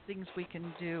various things we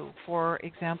can do. For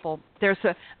example, there's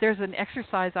an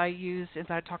exercise I use, as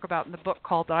I talk about in the book,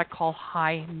 that I call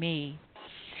High Me.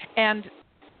 And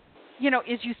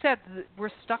as you said, we're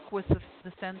stuck with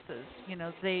the senses.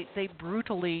 They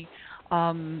brutally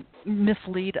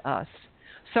mislead us.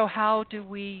 So how do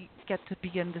we get to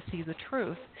begin to see the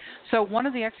truth? So one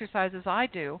of the exercises I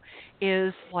do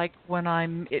is, like when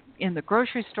I'm in the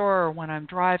grocery store or when I'm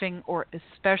driving, or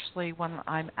especially when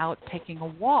I'm out taking a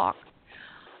walk,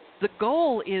 the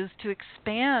goal is to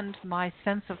expand my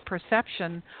sense of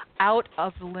perception out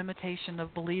of the limitation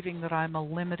of believing that I'm a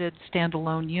limited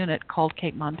standalone unit called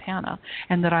Cate Montana,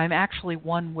 and that I'm actually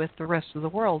one with the rest of the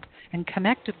world and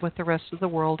connected with the rest of the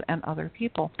world and other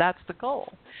people. That's the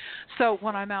goal. So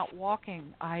when I'm out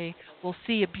walking, I will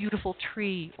see a beautiful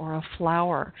tree or a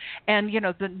flower, and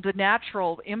the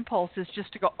natural impulse is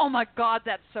just to go, "Oh my God,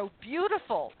 that's so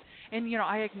beautiful." And,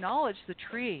 I acknowledge the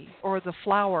tree or the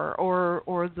flower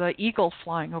or the eagle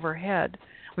flying overhead.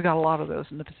 We got a lot of those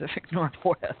in the Pacific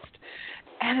Northwest.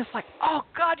 And it's like, "Oh,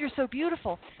 God, you're so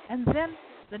beautiful." And then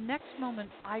the next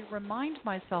moment I remind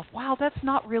myself, wow, that's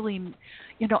not really,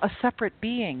 a separate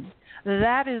being.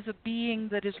 That is a being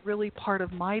that is really part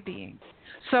of my being.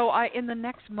 So in the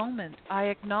next moment, I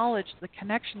acknowledge the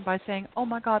connection by saying, "Oh,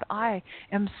 my God, I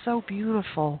am so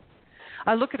beautiful."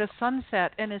 I look at a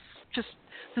sunset, and it's just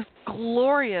this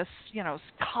glorious,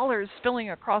 colors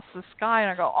spilling across the sky, and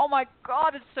I go, "Oh my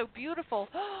God, it's so beautiful."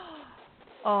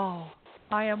 Oh,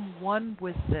 I am one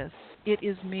with this. It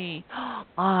is me.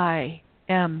 I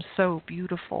am so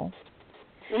beautiful.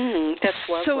 That's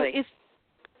lovely. So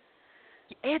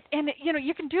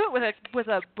you can do it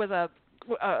with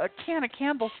a can of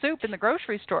Campbell's soup in the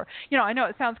grocery store. I know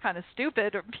it sounds kind of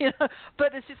stupid,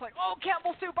 but it's just like, "Oh,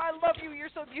 Campbell's soup, I love you. You're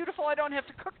so beautiful. I don't have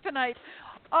to cook tonight."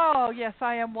 Oh, yes,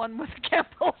 I am one with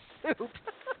Campbell's soup.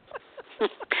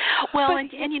 Well,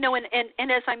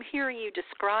 and as I'm hearing you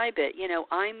describe it,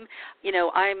 I'm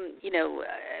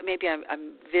maybe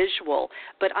I'm visual,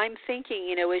 but I'm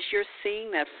thinking, as you're seeing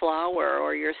that flower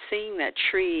or you're seeing that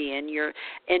tree, and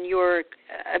you're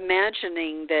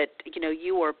imagining that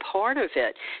you are part of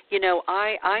it.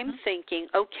 I'm thinking,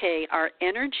 okay, our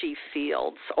energy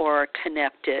fields are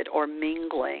connected or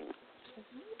mingling.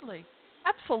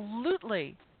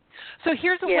 Absolutely. So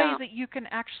here's a way that you can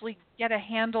actually get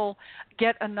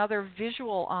another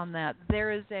visual on that.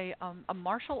 There is a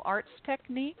martial arts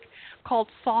technique called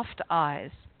soft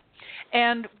eyes.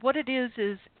 And what it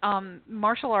is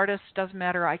martial artists, doesn't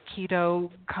matter, Aikido,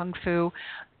 Kung Fu,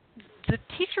 the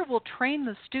teacher will train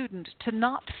the student to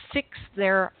not fix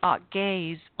their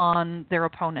gaze on their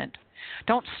opponent.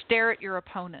 Don't stare at your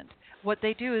opponent. what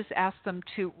they do is ask them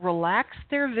to relax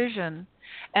their vision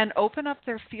and open up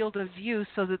their field of view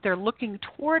so that they're looking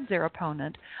toward their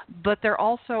opponent, but they're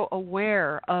also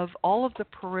aware of all of the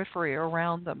periphery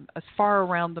around them, as far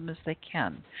around them as they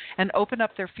can, and open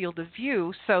up their field of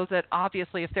view so that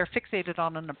obviously if they're fixated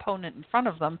on an opponent in front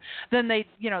of them, then they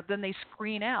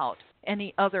screen out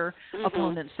any other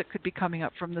opponents that could be coming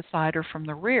up from the side or from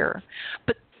the rear.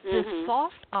 But this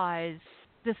soft eyes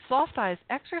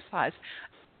exercise,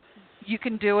 you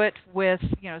can do it with,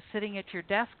 sitting at your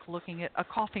desk looking at a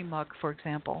coffee mug, for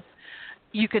example.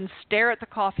 You can stare at the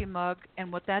coffee mug,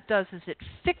 and what that does is it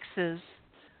fixes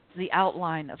the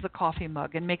outline of the coffee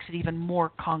mug and makes it even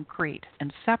more concrete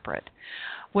and separate.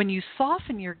 When you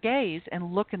soften your gaze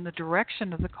and look in the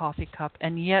direction of the coffee cup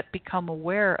and yet become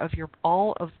aware of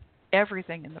all of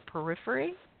everything in the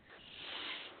periphery,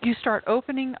 you start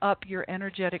opening up your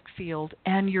energetic field,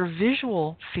 and your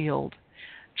visual field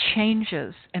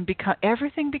changes, and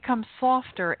everything becomes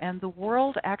softer, and the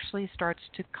world actually starts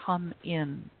to come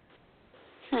in.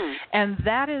 And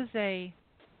that's a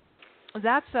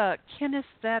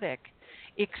kinesthetic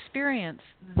experience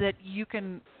that you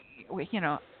can,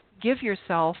 give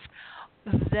yourself,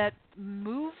 that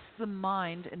moves the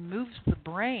mind and moves the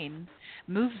brain,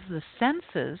 moves the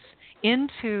senses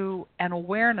into an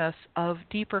awareness of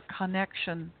deeper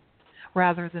connection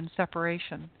rather than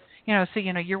separation.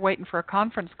 You're waiting for a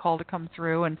conference call to come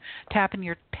through and tapping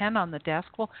your pen on the desk.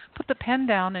 Well, put the pen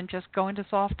down and just go into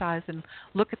soft eyes and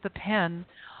look at the pen.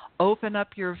 Open up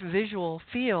your visual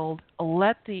field.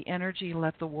 Let the energy,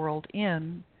 let the world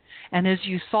in. And as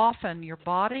you soften your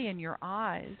body and your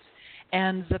eyes,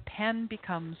 and the pen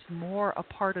becomes more a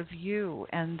part of you,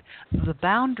 and the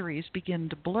boundaries begin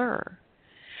to blur.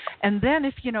 And then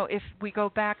if we go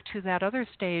back to that other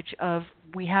stage of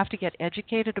we have to get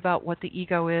educated about what the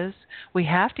ego is, we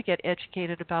have to get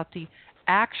educated about the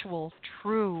actual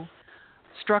true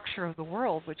structure of the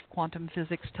world, which quantum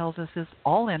physics tells us is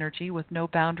all energy with no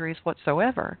boundaries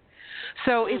whatsoever.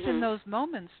 So it's in those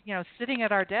moments, sitting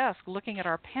at our desk, looking at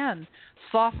our pen,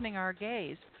 softening our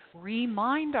gaze,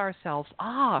 remind ourselves,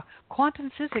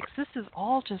 quantum physics, this is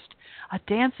all just a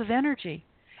dance of energy.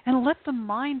 And let the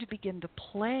mind begin to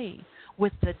play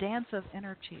with the dance of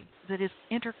energy that is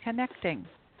interconnecting.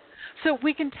 So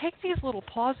we can take these little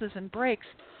pauses and breaks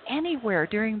anywhere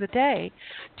during the day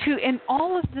and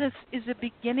all of this is a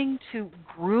beginning to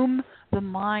groom the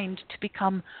mind to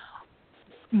become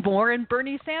more in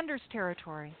Bernie Sanders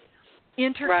territory,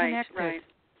 interconnected. Right.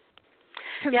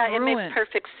 Congruent. Yeah, it makes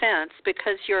perfect sense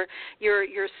because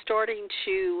you're starting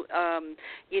to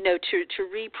to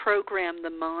reprogram the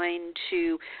mind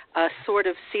to sort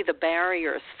of see the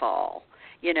barriers fall.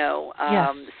 Yes.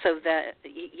 So that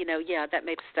that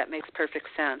makes perfect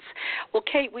sense. Well,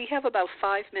 Kate, we have about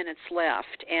 5 minutes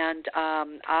left, and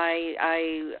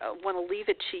I want to leave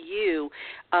it to you.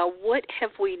 What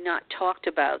have we not talked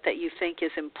about that you think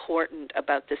is important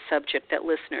about this subject that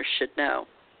listeners should know?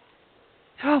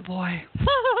 Oh boy.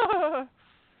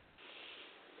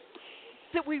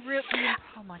 That we really,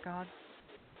 oh my God.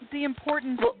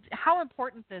 How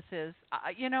important this is.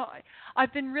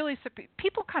 I've been really,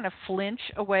 people kind of flinch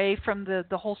away from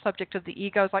the whole subject of the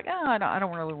ego. It's like, I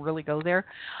don't really go there.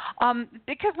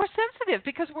 Because we're sensitive,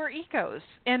 because we're egos.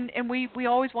 And we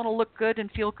always want to look good and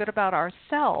feel good about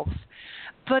ourselves.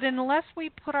 But unless we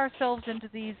put ourselves into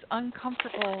these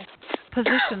uncomfortable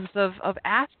positions of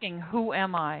asking, who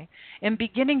am I? And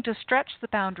beginning to stretch the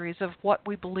boundaries of what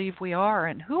we believe we are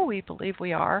and who we believe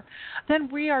we are, then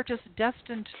we are just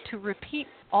destined to repeat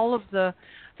all of the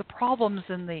problems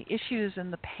and the issues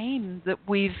and the pain that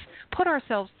we've put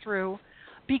ourselves through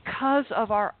because of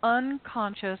our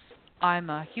unconscious, I'm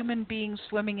a human being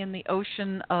swimming in the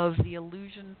ocean of the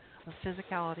illusion of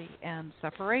physicality and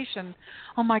separation.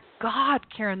 Oh my God,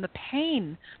 Karen, the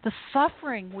pain, the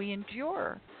suffering we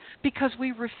endure because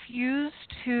we refuse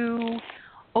to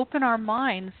open our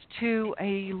minds to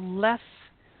a less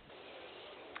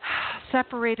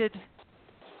separated,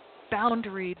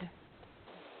 boundaried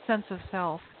sense of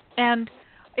self. And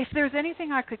if there's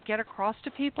anything I could get across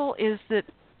to people is that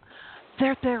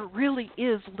there really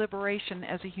is liberation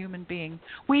as a human being.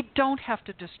 We don't have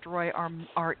to destroy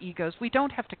our egos. We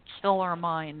don't have to kill our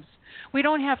minds. We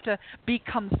don't have to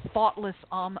become thoughtless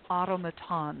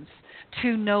automatons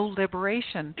to know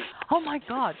liberation. Oh my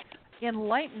God.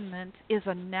 Enlightenment is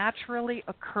a naturally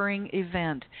occurring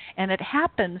event, and it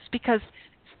happens because,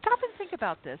 stop and think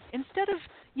about this. Instead of,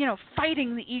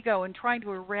 fighting the ego and trying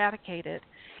to eradicate it,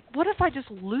 what if I just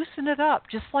loosen it up,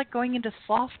 just like going into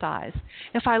soft eyes?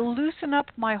 If I loosen up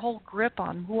my whole grip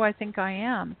on who I think I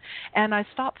am, and I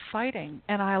stop fighting,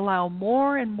 and I allow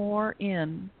more and more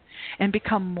in, and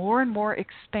become more and more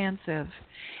expansive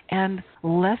and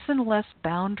less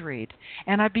boundaried.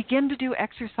 And I begin to do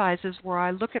exercises where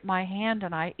I look at my hand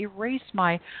and I erase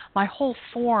my whole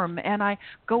form, and I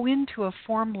go into a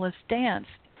formless dance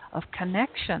of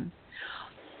connection.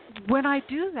 When I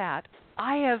do that,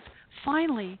 I have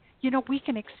finally, we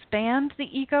can expand the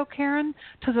ego, Karen,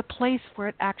 to the place where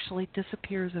it actually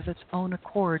disappears of its own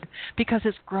accord, because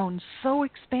it's grown so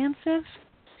expansive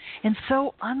and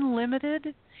so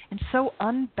unlimited and so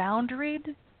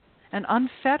unboundaried and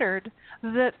unfettered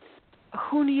that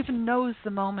who even knows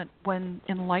the moment when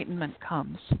enlightenment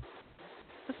comes.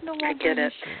 It's no longer I get an it.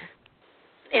 issue.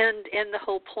 And the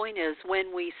whole point is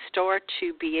when we start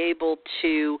to be able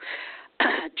to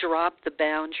drop the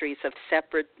boundaries of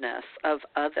separateness of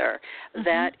other,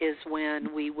 that is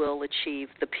when we will achieve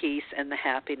the peace and the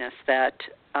happiness that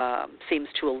seems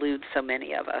to elude so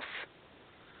many of us.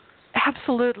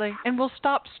 Absolutely. And we'll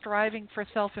stop striving for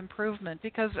self-improvement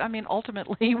because,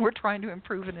 ultimately we're trying to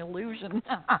improve an illusion.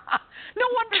 No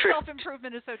wonder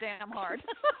self-improvement is so damn hard.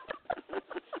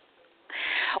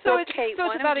 So it's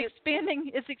about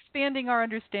expanding our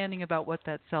understanding about what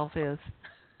that self is.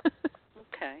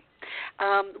 Okay.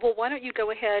 Well, why don't you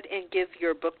go ahead and give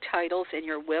your book titles and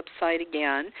your website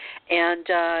again? And,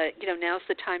 now's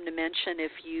the time to mention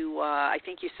if you, I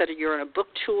think you said you're on a book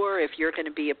tour, if you're going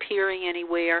to be appearing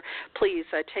anywhere, please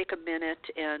take a minute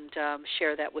and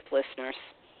share that with listeners.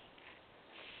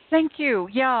 Thank you.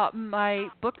 Yeah, my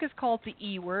book is called The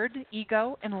E Word,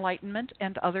 Ego, Enlightenment,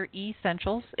 and Other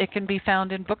E-Essentials. It can be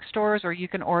found in bookstores or you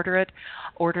can order it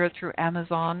through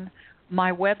Amazon.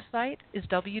 My website is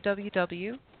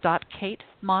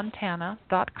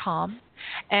www.catemontana.com,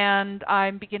 and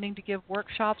I'm beginning to give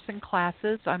workshops and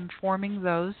classes. I'm forming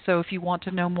those, so if you want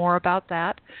to know more about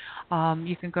that,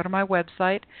 you can go to my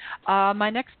website. My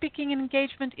next speaking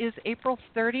engagement is April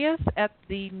 30th at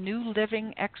the New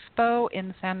Living Expo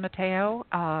in San Mateo,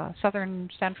 southern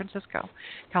San Francisco,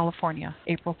 California,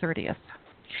 April 30th.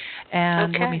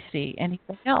 And Let me see,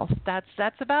 anything else?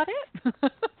 That's about it.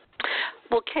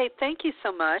 Well, Kate, thank you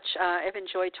so much. I've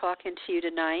enjoyed talking to you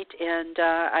tonight, and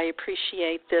I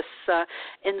appreciate this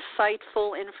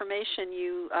insightful information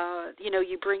you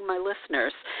bring my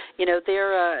listeners.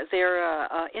 They're a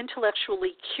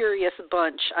intellectually curious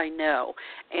bunch, I know,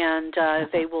 and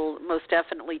they will most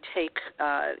definitely take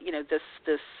this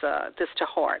to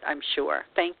heart, I'm sure.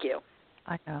 Thank you.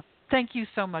 I know. Thank you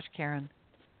so much, Karen.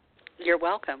 You're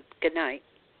welcome. Good night.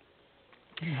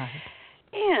 Good night.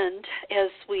 And as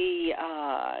we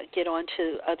get on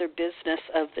to other business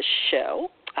of the show,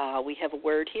 we have a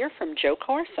word here from Joe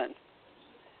Carson.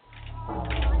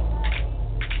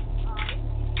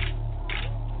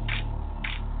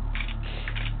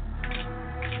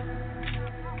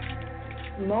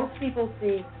 Most people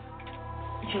see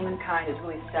humankind as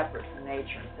really separate from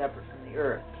nature and separate from the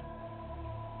earth.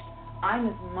 I'm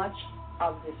as much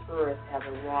of this earth as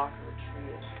a rock or a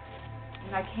tree is.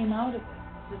 And I came out of it.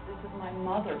 This is my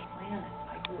mother planet.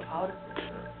 I grew out of this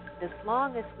earth. As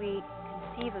long as we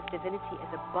conceive of divinity as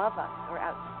above us or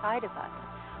outside of us,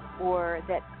 or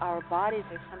that our bodies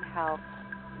are somehow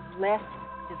less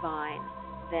divine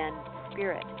than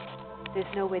spirit,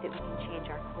 there's no way that we can change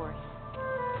our course.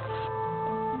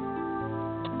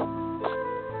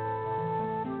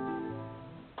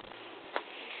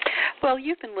 Well,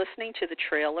 you've been listening to the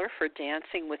trailer for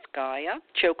Dancing with Gaia,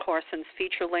 Joe Carson's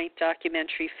feature-length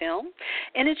documentary film.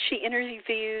 In it, she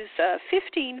interviews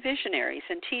 15 visionaries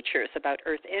and teachers about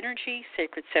earth energy,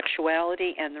 sacred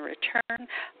sexuality, and the return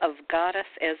of Goddess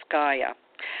as Gaia.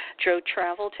 Joe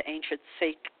traveled to ancient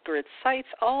sacred sites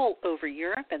all over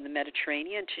Europe and the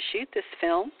Mediterranean to shoot this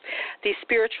film. These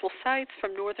spiritual sites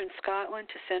from northern Scotland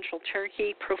to central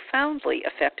Turkey profoundly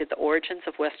affected the origins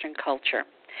of Western culture.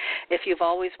 If you've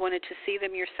always wanted to see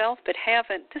them yourself but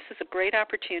haven't, this is a great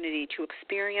opportunity to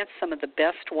experience some of the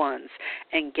best ones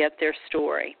and get their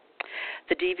story.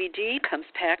 The DVD comes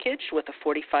packaged with a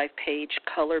 45-page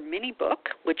color mini book,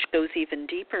 which goes even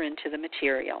deeper into the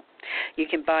material. You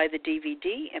can buy the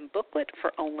DVD and booklet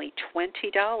for only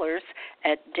 $20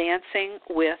 at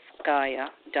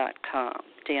dancingwithgaia.com.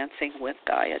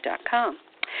 dancingwithgaia.com.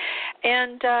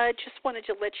 And just wanted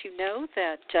to let you know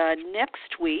that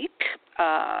next week,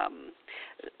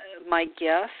 my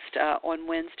guest on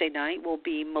Wednesday night will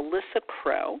be Melissa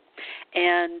Crow,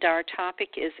 and our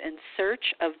topic is In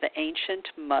Search of the Ancient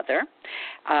Mother.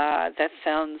 That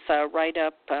sounds right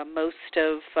up most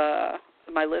of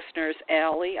my listeners'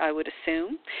 alley, I would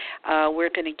assume. We're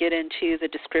going to get into the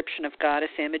description of goddess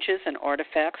images and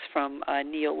artifacts from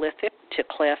Neolithic to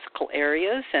classical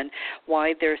areas and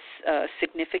why they're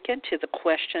significant to the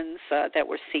questions that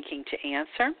we're seeking to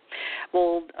answer.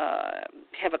 We'll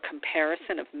have a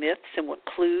comparison of myths and what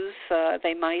clues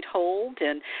they might hold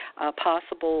and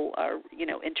possible,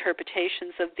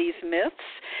 interpretations of these myths.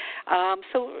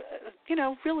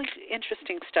 Really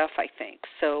interesting stuff, I think.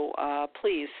 So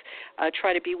please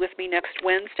try to be with me next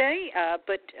Wednesday.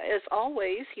 But as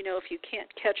always, if you can't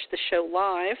catch the show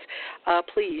live,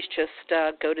 please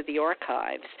just go to the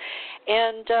archives.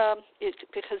 And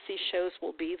because these shows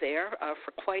will be there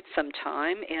for quite some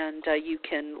time, and you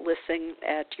can listen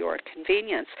at your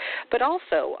convenience. But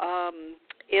also,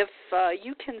 if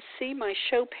you can see my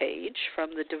show page from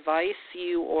the device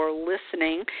you are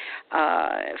listening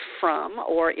from,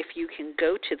 or if you can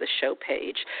go to the show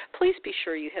page, please be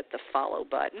sure you hit the follow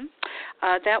button.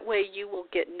 That way you will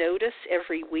get notice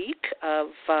every week of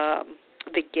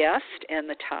the guest and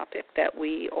the topic that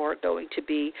we are going to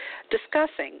be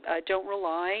discussing. Don't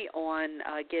rely on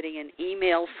getting an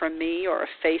email from me or a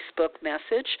Facebook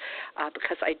message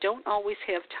because I don't always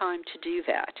have time to do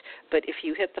that. But if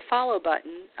you hit the follow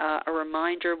button, a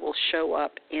reminder will show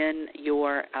up in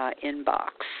your inbox.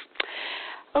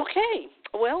 Okay.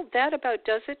 Well, that about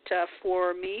does it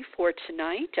for me for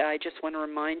tonight. I just want to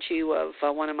remind you of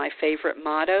one of my favorite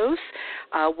mottos,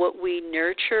 what we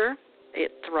nurture,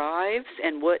 it thrives,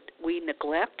 and what we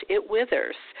neglect, it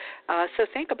withers. So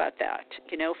think about that,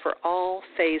 for all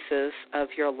phases of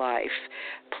your life.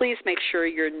 Please make sure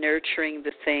you're nurturing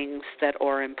the things that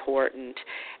are important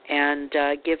and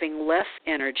giving less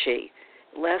energy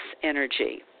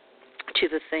to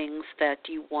the things that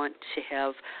you want to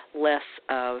have less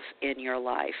of in your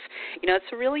life. It's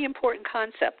a really important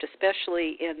concept,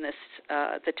 especially in this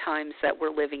the times that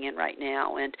we're living in right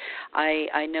now. And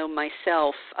I know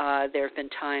myself, there have been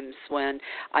times when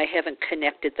I haven't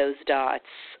connected those dots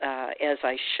as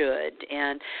I should.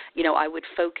 And, I would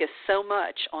focus so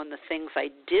much on the things I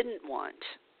didn't want.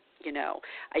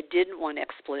 I didn't want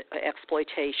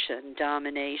exploitation,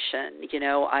 domination.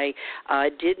 I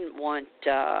didn't want,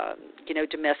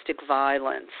 domestic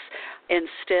violence.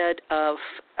 Instead of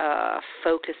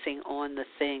focusing on the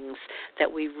things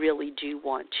that we really do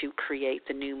want to create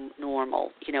the new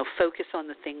normal. Focus on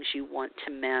the things you want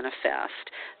to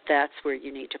manifest. That's where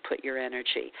you need to put your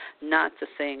energy, not the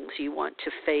things you want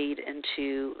to fade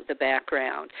into the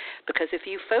background. Because if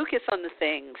you focus on the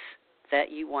things that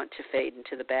you want to fade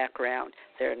into the background,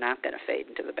 they're not going to fade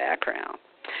into the background.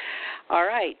 All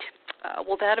right.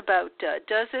 Well, that about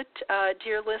does it,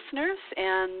 dear listeners,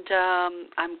 and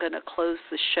I'm going to close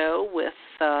the show with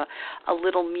a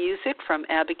little music from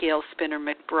Abigail Spinner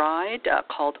McBride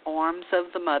called Arms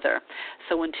of the Mother.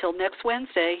 So until next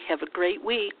Wednesday, have a great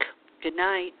week. Good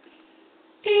night.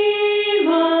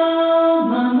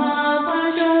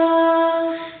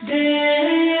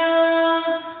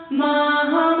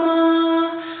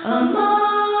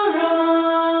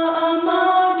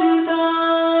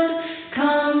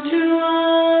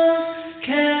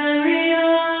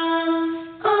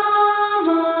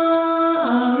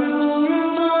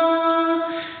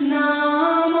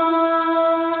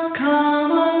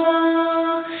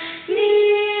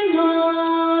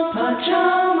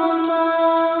 Cha